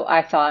 who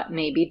I thought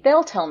maybe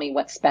they'll tell me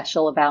what's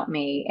special about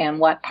me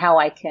and how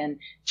I can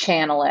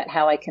channel it,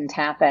 how I can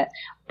tap it.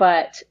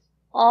 But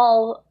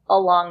all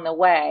along the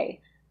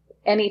way,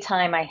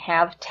 anytime I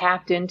have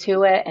tapped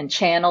into it and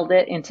channeled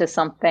it into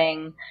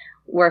something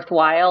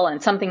worthwhile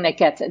and something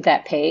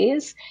that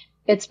pays,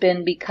 it's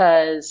been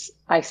because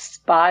I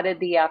spotted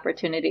the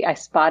opportunity. I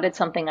spotted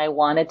something I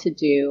wanted to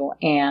do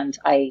and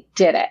I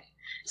did it.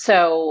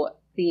 So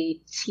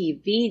the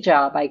TV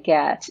job I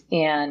get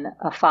in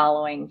a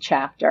following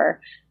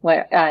chapter,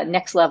 where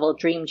Next Level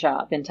Dream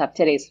Job in Tough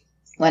Titties,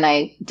 when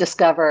I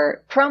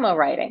discover promo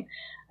writing.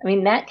 I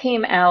mean, that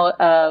came out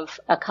of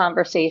a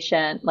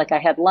conversation, like I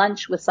had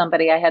lunch with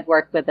somebody I had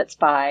worked with at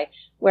Spy,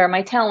 where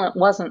my talent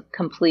wasn't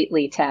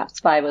completely tapped.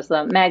 Spy was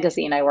the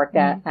magazine I worked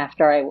at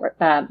after I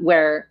worked,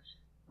 where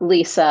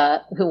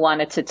Lisa, who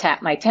wanted to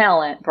tap my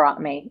talent,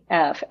 brought me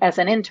as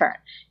an intern.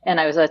 And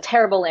I was a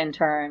terrible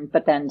intern,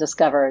 but then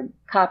discovered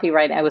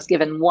copyright. I was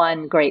given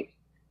one great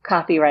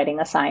copywriting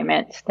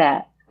assignment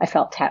that I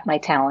felt tapped my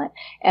talent.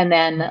 And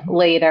then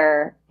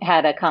later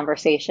had a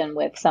conversation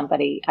with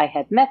somebody I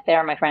had met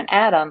there, my friend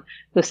Adam,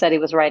 who said he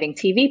was writing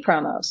TV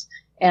promos.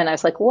 And I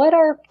was like, what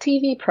are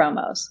TV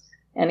promos?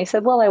 And he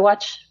said, well, I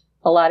watch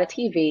a lot of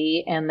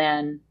TV, and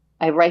then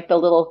I write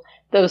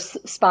those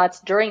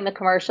spots during the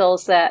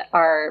commercials that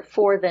are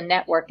for the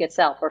network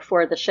itself or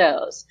for the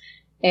shows.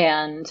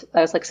 And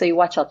I was like, so you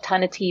watch a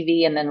ton of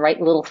TV and then write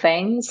little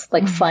things,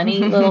 like funny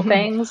little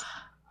things?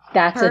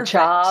 That's Perfect. A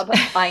job.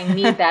 I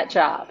need that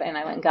job. And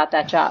I went and got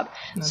that job.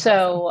 That's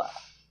so awesome.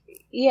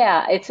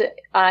 Yeah,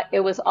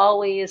 it was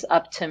always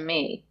up to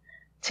me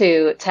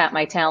to tap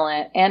my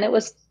talent. And it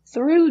was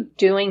through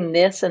doing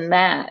this and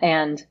that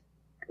and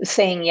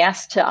saying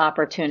yes to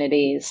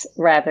opportunities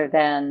rather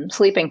than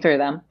sleeping through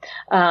them,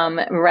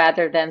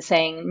 rather than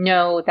saying,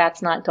 no,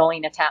 that's not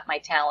going to tap my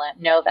talent.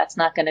 No, that's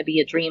not going to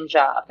be a dream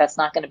job. That's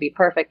not going to be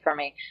perfect for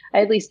me. I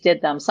at least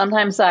did them.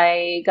 Sometimes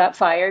I got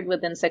fired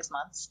within 6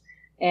 months,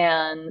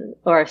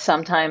 or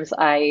sometimes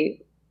I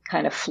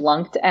kind of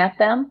flunked at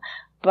them,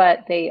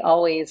 but they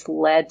always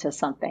led to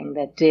something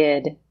that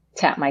did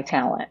tap my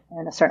talent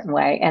in a certain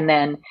way. And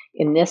then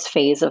in this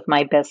phase of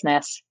my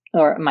business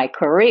or my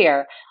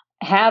career,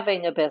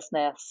 having a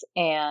business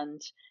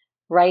and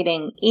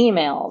writing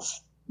emails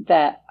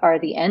that are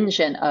the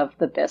engine of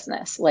the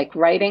business, like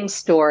writing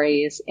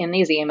stories in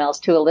these emails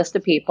to a list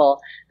of people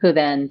who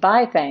then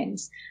buy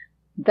things,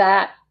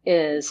 that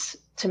is,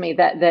 to me,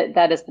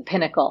 that is the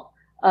pinnacle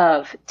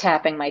of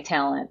tapping my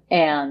talent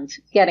and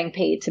getting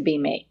paid to be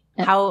me.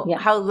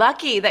 How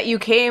lucky that you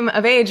came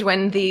of age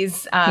when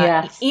these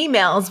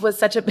emails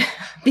was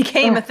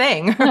became a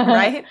thing,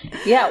 right?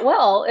 Yeah,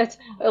 well, it's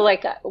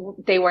like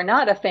they were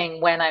not a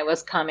thing when I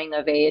was coming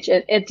of age.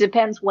 It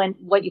depends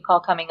what you call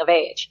coming of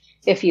age.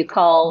 If you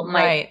call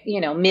my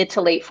mid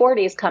to late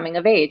 40s coming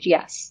of age,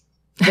 yes,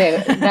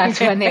 that's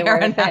when they were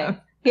a thing.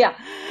 Yeah.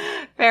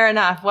 Fair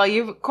enough. Well,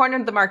 you've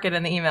cornered the market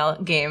in the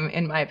email game,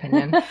 in my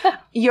opinion.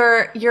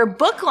 Your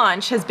book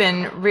launch has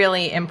been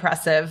really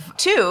impressive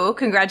too.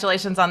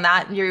 Congratulations on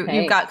that.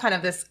 You've got kind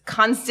of this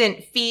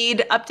constant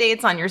feed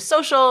updates on your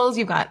socials.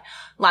 You've got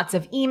lots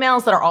of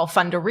emails that are all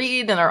fun to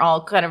read and are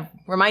all kind of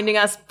reminding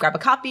us, grab a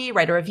copy,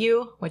 write a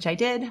review, which I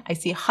did. I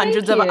see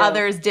hundreds of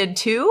others did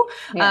too.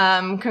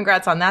 Yeah.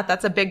 Congrats on that.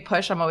 That's a big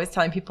push. I'm always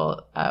telling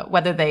people,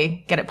 whether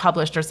they get it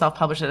published or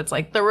self-publish it, it's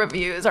like the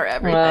reviews are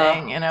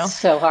everything,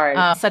 So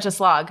hard. Such a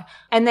slog.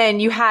 And then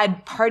you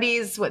had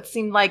parties, what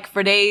seemed like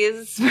for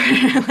days,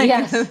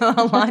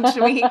 the launch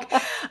week.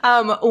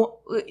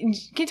 Can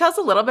you tell us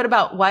a little bit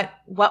about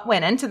what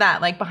went into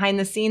that? Like behind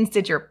the scenes,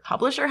 did your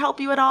publisher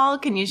help you at all?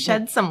 Can you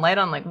shed some light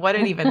on like what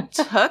it even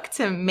took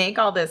to make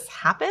all this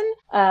happen?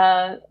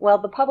 Well,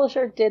 the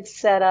publisher did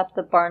set up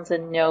the Barnes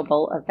and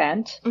Noble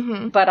event,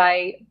 but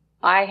I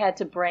had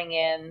to bring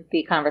in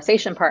the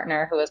conversation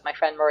partner, who was my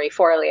friend Marie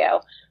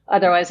Forleo.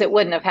 Otherwise, it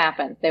wouldn't have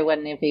happened. They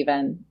wouldn't have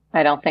even,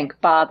 I don't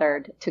think,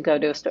 bothered to go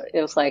to a store.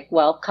 It was like,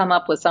 well, come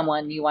up with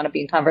someone you want to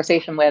be in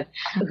conversation with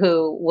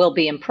who will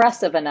be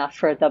impressive enough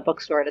for the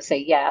bookstore to say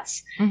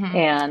yes,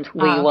 and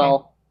we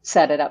will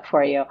set it up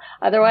for you.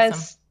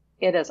 Otherwise,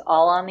 it is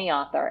all on the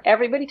author.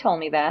 Everybody told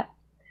me that.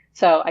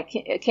 So I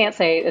can't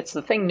say it's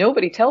the thing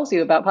nobody tells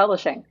you about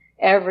publishing.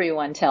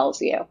 Everyone tells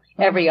you.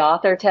 Every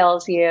author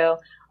tells you.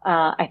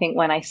 I think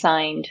when I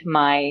signed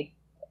my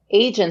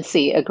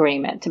agency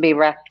agreement to be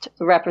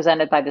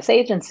represented by this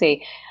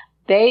agency,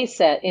 they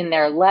said in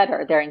their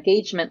letter, their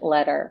engagement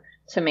letter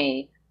to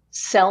me,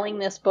 selling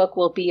this book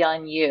will be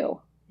on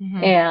you.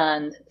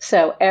 And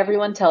so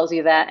everyone tells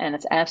you that, and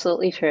it's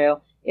absolutely true.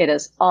 It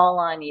is all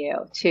on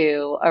you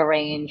to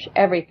arrange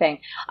everything.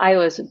 I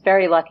was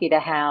very lucky to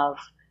have,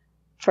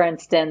 for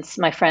instance,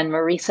 my friend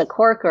Marisa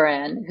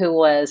Corcoran, who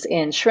was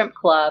in Shrimp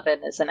Club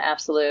and is an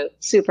absolute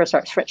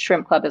superstar.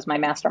 Shrimp Club is my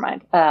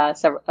mastermind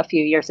a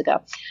few years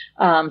ago.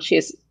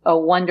 She's a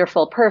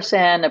wonderful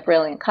person, a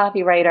brilliant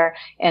copywriter.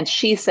 And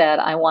she said,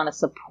 I want to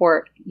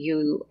support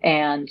you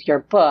and your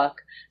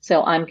book,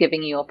 so I'm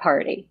giving you a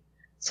party.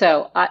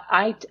 So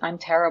I'm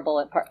terrible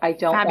at I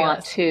don't Fabulous.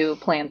 Want to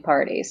plan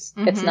parties.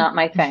 It's not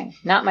my thing,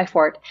 not my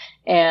forte.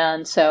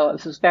 And so I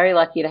was very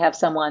lucky to have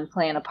someone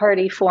plan a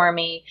party for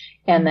me.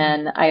 And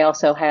then I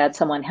also had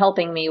someone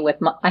helping me with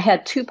I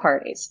had two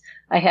parties.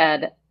 I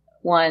had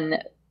one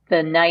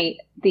the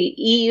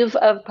eve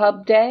of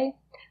pub day.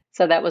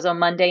 So that was a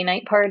Monday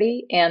night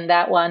party. And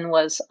that one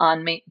was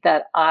on me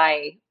that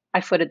I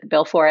I footed the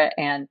bill for it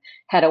and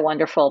had a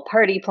wonderful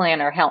party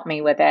planner help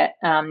me with it,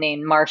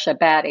 named Marcia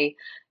Batty.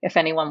 If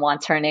anyone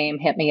wants her name,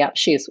 hit me up.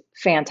 She's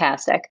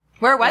fantastic.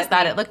 Where was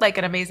that? It looked like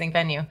an amazing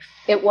venue.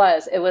 It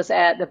was. It was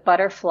at the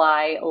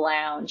Butterfly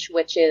Lounge,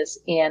 which is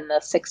in the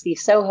 60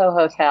 Soho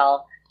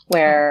Hotel,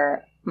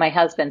 where my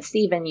husband,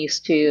 Stephen,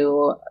 used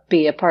to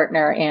be a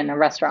partner in a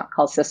restaurant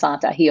called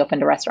Sasanta. He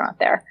opened a restaurant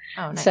there.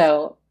 Oh, nice.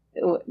 So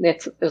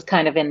it was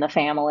kind of in the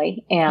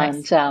family.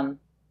 And nice.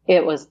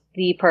 It was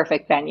the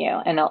perfect venue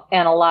and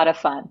a lot of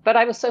fun. But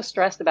I was so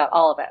stressed about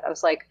all of it. I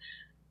was like,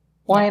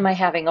 why am I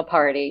having a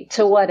party?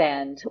 To what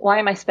end? Why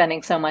am I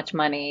spending so much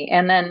money?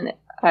 And then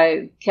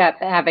I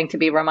kept having to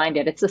be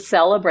reminded, it's a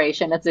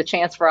celebration. It's a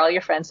chance for all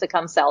your friends to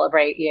come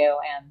celebrate you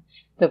and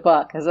the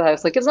book. Because I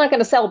was like, it's not going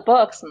to sell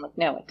books. I'm like,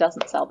 no, it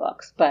doesn't sell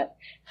books. But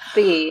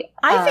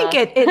I think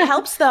it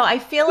helps, though. I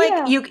feel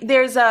like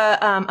there's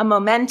a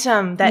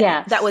momentum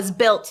that was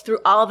built through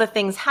all the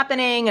things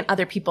happening and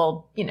other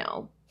people,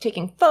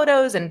 taking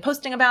photos and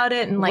posting about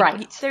it. And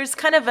there's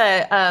kind of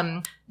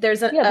a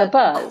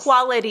buzz.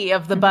 Quality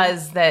of the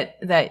buzz that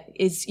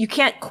is, you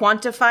can't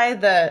quantify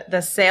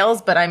the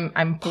sales, but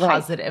I'm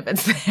positive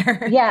it's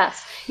there.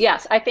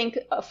 Yes. I think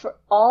for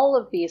all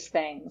of these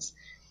things,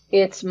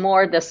 it's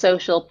more the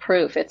social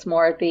proof. It's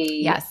more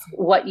the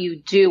what you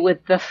do with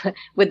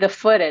the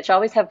footage.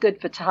 Always have good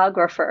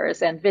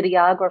photographers and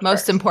videographers.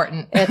 Most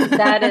important.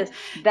 That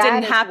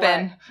didn't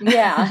happen.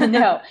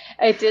 No,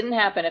 it didn't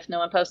happen if no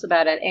one posts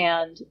about it.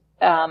 And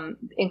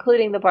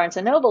including the Barnes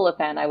and Noble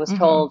event, I was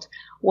told,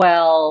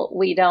 well,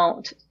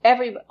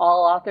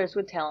 all authors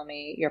would tell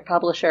me, your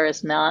publisher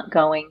is not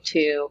going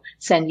to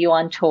send you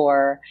on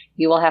tour.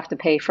 You will have to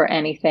pay for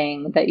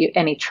anything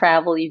any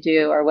travel you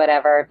do or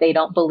whatever. They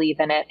don't believe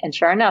in it. And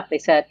sure enough, they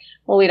said,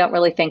 well, we don't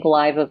really think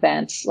live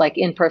events, like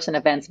in-person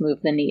events,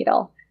 move the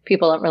needle.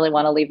 People don't really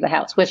want to leave the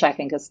house, which I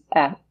think is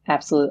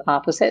absolute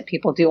opposite.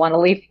 People do want to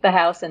leave the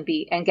house and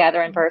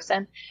gather in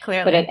person.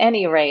 Clearly. But at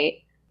any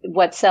rate,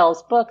 what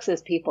sells books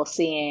is people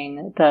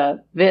seeing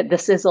the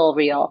sizzle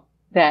reel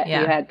that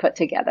you had put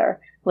together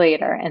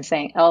later and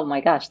saying, oh my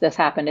gosh, this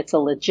happened. It's a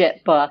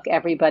legit book.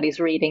 Everybody's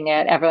reading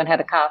it. Everyone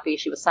had a copy.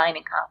 She was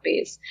signing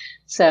copies.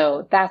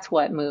 So that's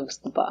what moves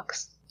the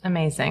books.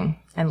 Amazing.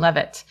 I love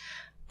it.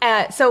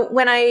 So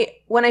when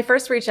I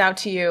first reached out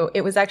to you,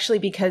 it was actually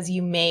because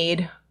you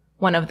made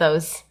one of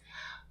those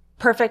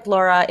perfect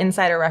Laura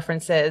insider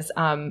references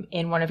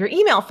in one of your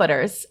email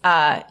footers.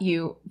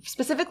 You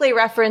specifically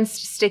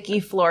referenced sticky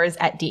floors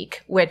at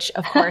Deke, which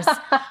of course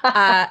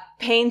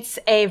paints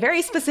a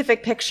very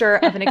specific picture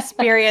of an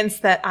experience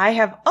that I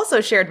have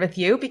also shared with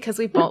you because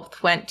we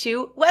both went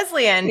to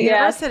Wesleyan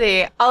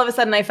University. All of a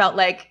sudden I felt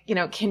like,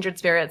 kindred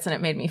spirits, and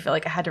it made me feel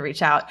like I had to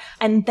reach out.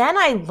 And then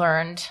I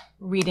learned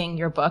reading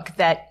your book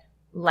that,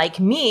 like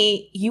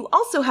me, you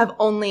also have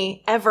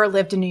only ever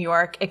lived in New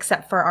York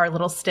except for our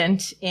little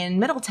stint in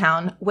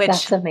Middletown, which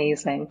that's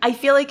amazing. I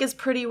feel like is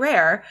pretty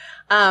rare.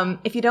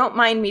 If you don't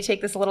mind me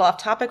take this a little off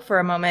topic for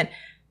a moment,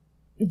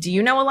 do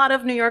you know a lot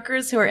of New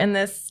Yorkers who are in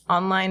this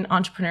online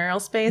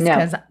entrepreneurial space?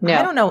 Because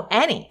I don't know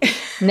any.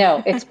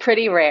 No, it's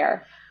pretty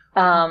rare.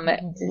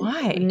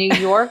 Why? New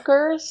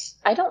Yorkers,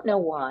 I don't know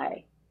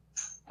why.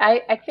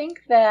 I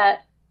think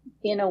that,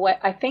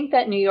 I think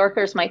that New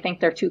Yorkers might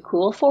think they're too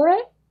cool for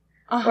it.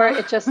 Or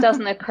it just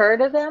doesn't occur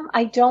to them.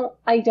 I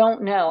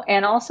don't know.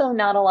 And also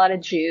not a lot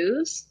of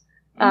Jews,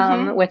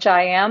 which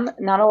I am.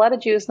 Not a lot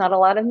of Jews, not a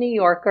lot of New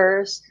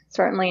Yorkers,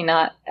 certainly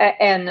not.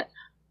 And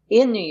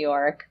in New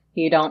York,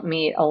 you don't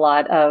meet a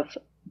lot of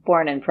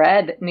born and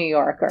bred New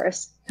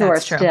Yorkers who are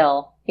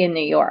still in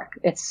New York.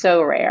 It's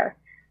so rare.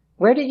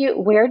 Where do you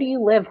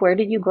live? Where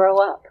did you grow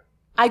up?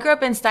 I grew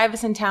up in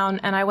Stuyvesant Town,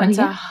 and I went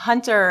to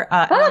Hunter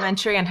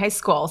Elementary and high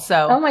school.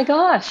 So, oh my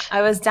gosh,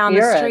 I was down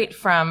the street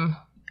from.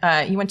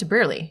 You went to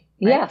Brearley,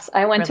 right? Yes,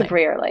 I went to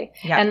Brearley.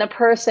 Yep. And the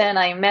person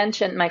I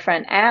mentioned, my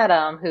friend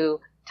Adam, who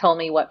told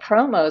me what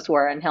promos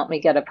were and helped me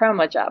get a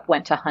promo job,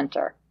 went to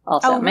Hunter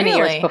also many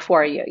years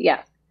before you.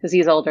 Yeah, because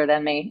he's older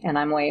than me and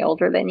I'm way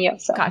older than you.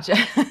 So. Gotcha.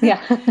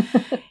 Yeah.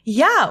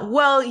 Yeah.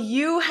 Well,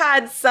 you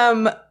had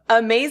some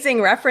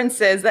amazing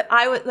references that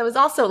I was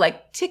also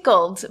like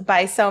tickled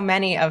by so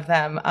many of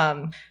them.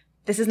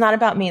 This is not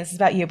about me. This is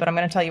about you, but I'm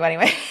going to tell you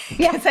anyway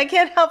because I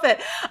can't help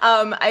it.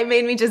 It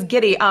made me just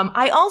giddy.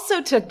 I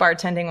also took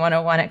Bartending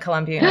 101 at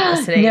Columbia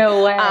University.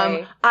 No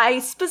way. I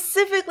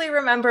specifically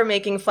remember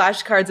making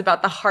flashcards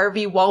about the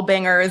Harvey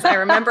wallbangers. I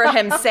remember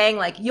him saying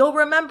like, you'll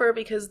remember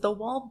because the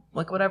wall,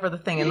 like whatever the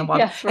thing in the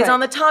wall is on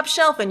the top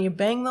shelf and you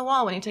bang the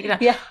wall when you take it down.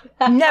 Yeah.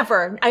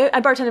 Never.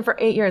 I bartended for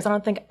 8 years. I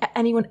don't think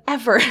anyone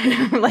ever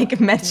like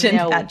mentioned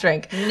that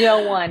drink.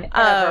 No one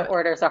ever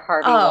orders a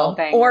Harvey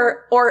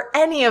wallbanger. Or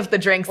any of the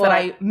drinks that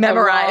I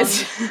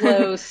memorized. A long,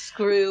 slow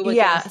screw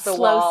against the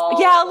wall.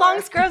 Yeah,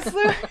 long screw.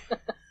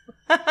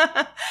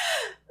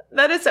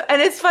 That is so,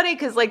 and it's funny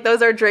because like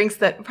those are drinks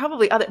that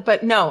probably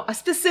but no, I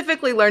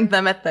specifically learned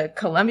them at the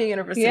Columbia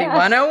University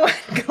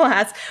 101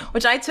 class,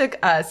 which I took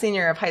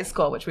senior of high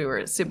school, which we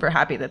were super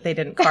happy that they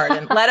didn't card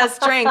and let us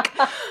drink.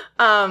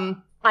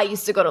 I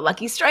used to go to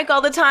Lucky Strike all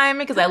the time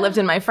because I lived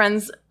in my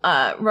friend's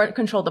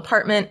remote-controlled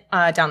apartment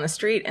down the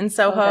street in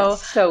Soho. Oh,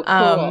 that's so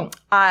cool.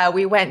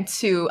 We went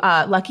to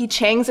Lucky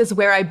Chang's is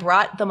where I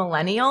brought the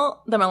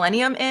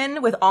Millennium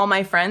in with all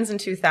my friends in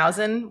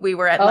 2000. We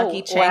were at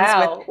Lucky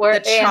Chang's with We're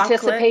the chocolate.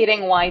 anticipating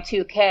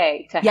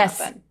Y2K to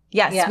happen.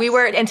 Yes, we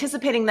were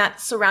anticipating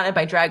that surrounded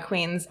by drag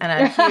queens and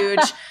a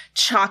huge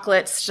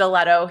chocolate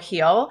stiletto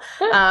heel.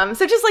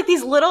 So just like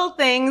these little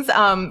things,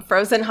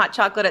 frozen hot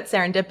chocolate at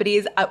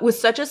Serendipity's was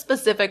such a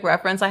specific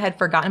reference I had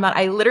forgotten about.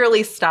 I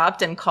literally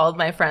stopped and called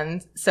my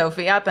friend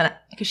Sophie up, and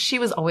because she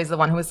was always the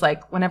one who was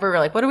like, whenever we were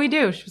like, what do we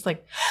do? She was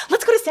like,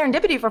 let's go to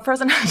Serendipity for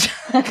frozen hot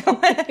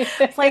chocolate.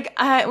 It's like,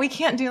 we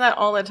can't do that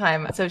all the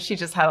time. So she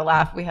just had a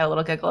laugh. We had a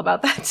little giggle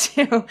about that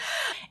too.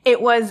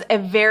 It was a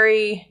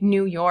very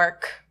New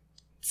York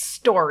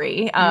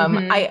story.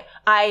 I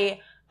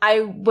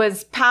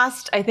was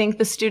past, I think,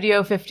 the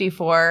Studio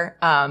 54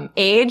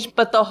 age,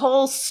 but the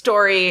whole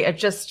story,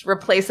 just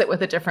replace it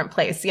with a different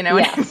place. You know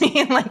what I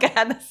mean? Like I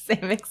had the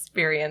same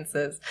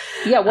experiences.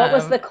 Yeah. What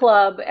was the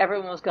club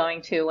everyone was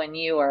going to when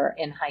you were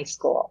in high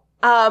school?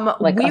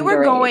 We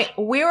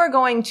were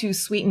going to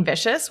Sweet and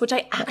Vicious, which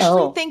I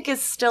actually think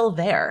is still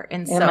there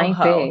in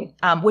Soho.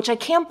 Which I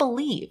can't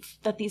believe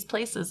that these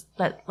places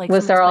that like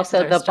was there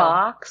also the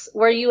box?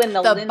 Were you in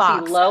the Lindsay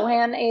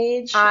Lohan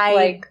age?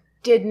 I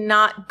did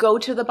not go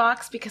to the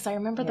box because I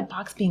remember the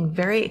box being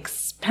very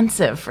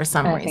expensive for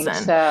some reason. I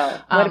think so.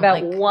 What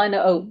about One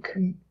Oak?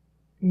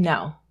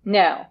 No.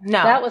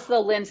 That was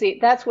the Lindsay.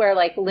 That's where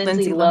like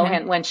Lindsay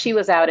Lohan, when she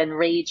was out and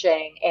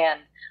raging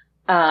and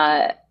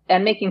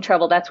making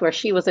trouble, that's where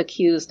she was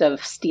accused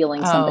of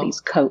stealing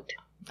somebody's coat.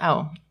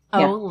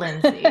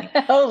 Lindsay.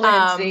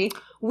 Lindsay.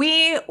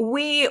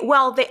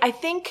 I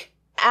think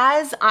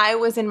as I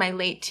was in my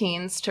late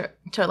teens to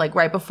like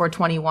right before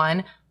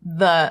 21,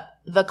 the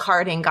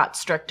carding got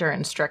stricter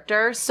and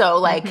stricter. So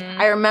like,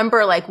 I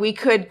remember like we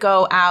could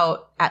go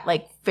out at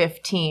like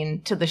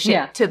 15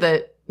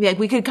 like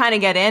we could kind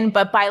of get in,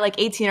 but by like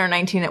 18 or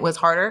 19, it was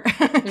harder.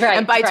 Right,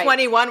 and by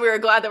 21, we were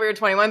glad that we were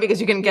 21 because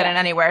you couldn't get in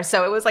anywhere.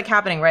 So it was like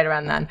happening right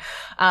around then.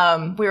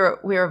 We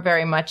were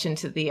very much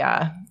into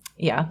the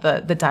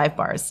dive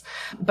bars,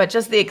 but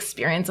just the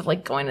experience of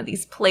like going to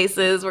these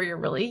places where you're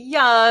really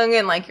young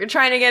and like you're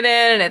trying to get in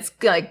and it's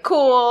like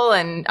cool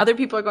and other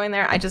people are going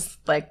there. I just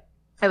like,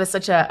 it was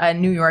such a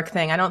New York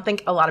thing. I don't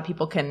think a lot of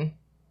people can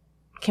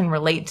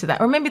relate to that,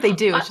 or maybe they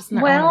do. It's just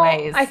in their own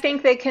ways. I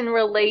think they can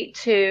relate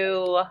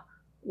to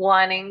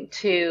wanting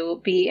to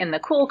be in the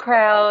cool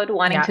crowd,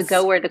 wanting to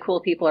go where the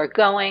cool people are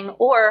going,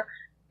 or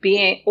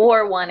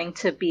wanting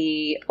to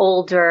be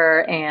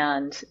older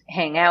and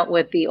hang out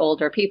with the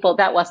older people.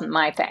 That wasn't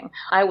my thing.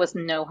 I was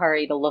in no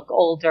hurry to look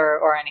older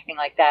or anything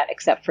like that,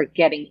 except for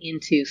getting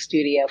into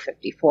Studio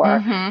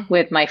 54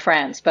 with my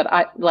friends. But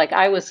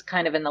I was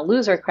kind of in the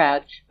loser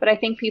crowd, but I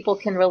think people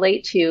can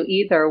relate to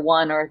either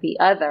one or the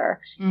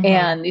other.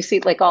 And you see,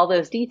 like all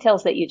those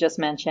details that you just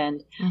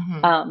mentioned,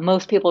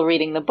 most people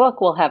reading the book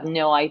will have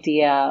no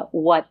idea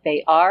what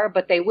they are,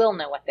 but they will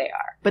know what they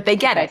are. But they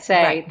get it. I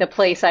say the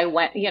place I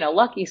went,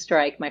 Lucky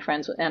Strike, my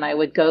friends and I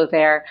would go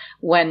there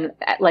when,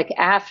 like,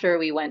 after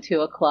we went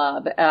to a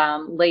club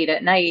late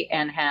at night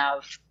and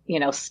have,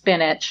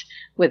 spinach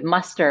with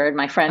mustard.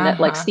 My friend that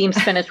like steamed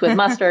spinach with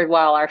mustard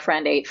while our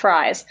friend ate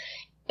fries.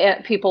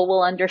 People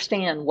will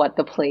understand what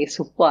the place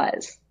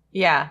was.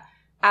 Yeah,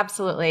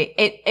 absolutely.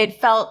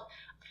 It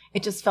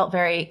just felt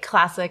very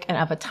classic and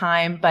of a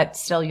time, but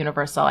still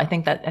universal. I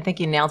think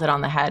you nailed it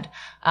on the head.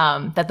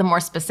 That the more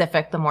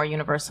specific, the more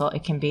universal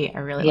it can be. I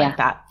really like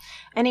that.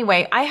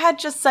 Anyway, I had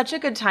just such a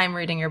good time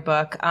reading your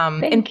book.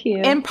 Thank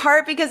you. In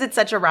part because it's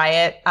such a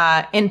riot,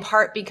 in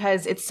part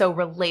because it's so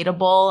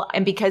relatable,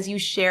 and because you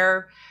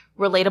share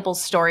relatable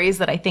stories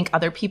that I think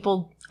other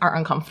people are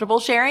uncomfortable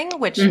sharing,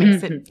 which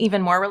makes it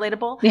even more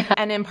relatable. Yeah.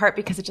 And in part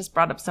because it just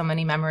brought up so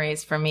many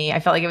memories for me. I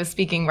felt like it was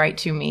speaking right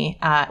to me,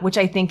 which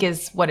I think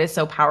is what is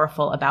so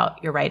powerful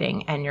about your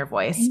writing and your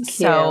voice.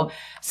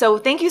 So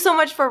thank you so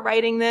much for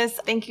writing this.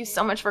 Thank you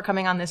so much for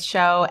coming on this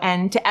show.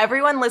 And to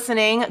everyone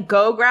listening,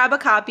 go grab a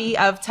copy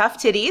of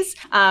Tough Titties.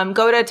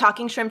 Go to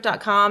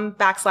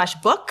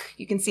talkingshrimp.com/book.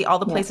 You can see all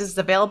the places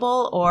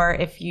available. Or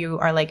if you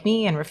are like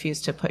me and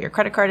refuse to put your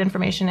credit card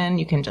information in,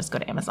 you can just go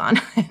to Amazon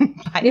and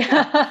buy it.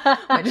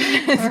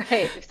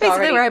 Right.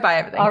 Basically where I buy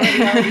everything.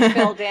 Already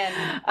filled in.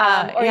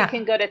 Or you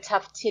can go to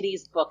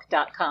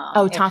toughtittiesbook.com.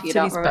 Oh, Tough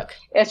Titties Book.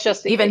 It's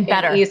just even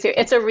better. Easier.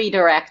 It's a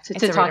redirect to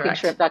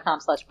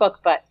talkingshrimp.com/book,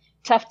 but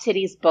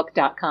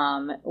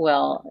toughtittiesbook.com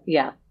will,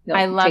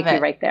 I love take you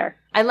right there.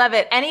 I love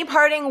it. Any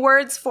parting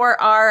words for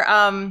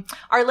our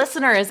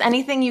listeners?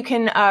 Anything you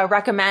can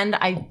recommend?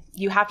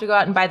 You have to go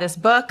out and buy this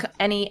book.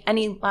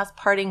 Any last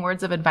parting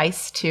words of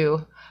advice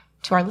to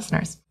our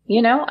listeners?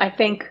 I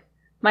think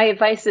my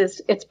advice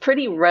is, it's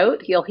pretty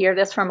rote. You'll hear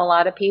this from a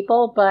lot of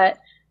people, but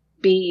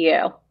be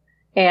you.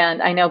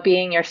 And I know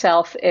being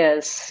yourself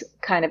is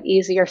kind of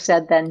easier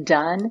said than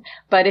done.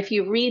 But if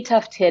you read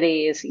Tough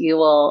Titties, you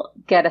will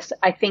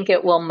I think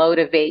it will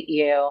motivate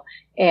you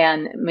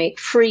and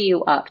free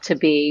you up to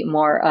be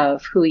more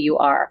of who you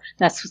are.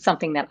 That's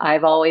something that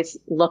I've always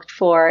looked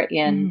for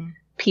in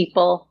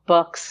people,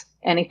 books,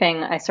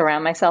 anything I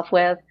surround myself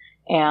with.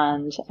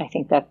 And I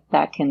think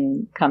that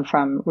can come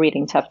from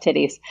reading Tough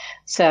Titties.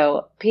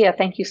 So, Pia,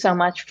 thank you so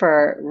much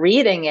for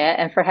reading it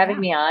and for having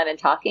me on and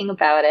talking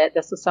about it.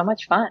 This was so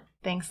much fun.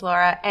 Thanks,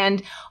 Laura.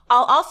 And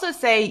I'll also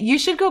say you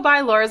should go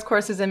buy Laura's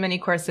courses and mini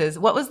courses.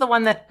 What was the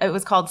one that it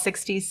was called?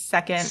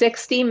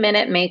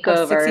 60-minute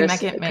makeovers,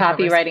 60-minute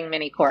copywriting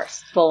mini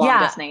course. The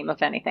longest name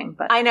of anything.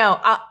 But I know.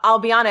 I'll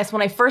be honest.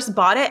 When I first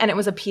bought it and it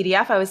was a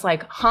PDF, I was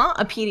like,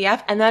 a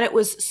PDF? And then it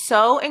was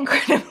so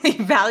incredibly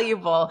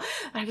valuable.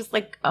 I was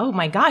like, oh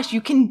my gosh, you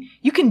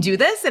can do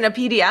this in a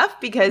PDF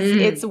because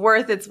it's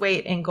worth its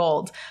weight in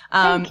gold.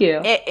 Thank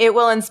you. It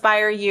will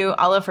inspire you.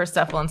 All of her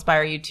stuff will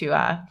inspire you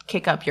to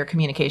kick up your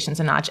communications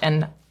a notch.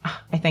 And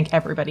I think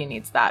everybody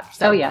needs that.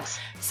 So, yes.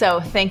 So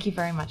thank you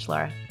very much,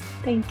 Laura.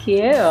 Thank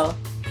you.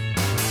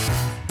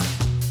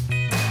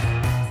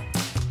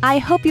 I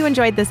hope you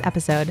enjoyed this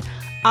episode.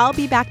 I'll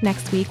be back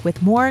next week with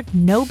more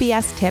no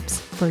BS tips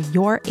for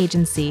your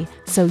agency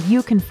so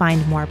you can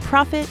find more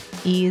profit,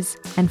 ease,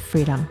 and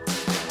freedom.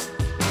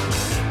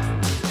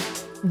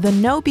 The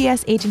No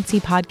BS Agency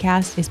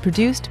podcast is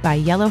produced by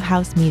Yellow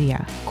House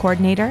Media.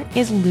 Coordinator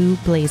is Lou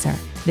Blazer.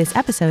 This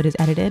episode is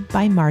edited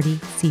by Marty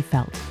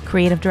Seafelt.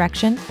 Creative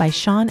direction by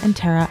Sean and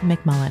Tara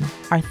McMullen.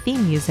 Our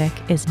theme music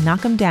is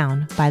Knock 'em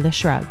Down by The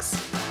Shrugs.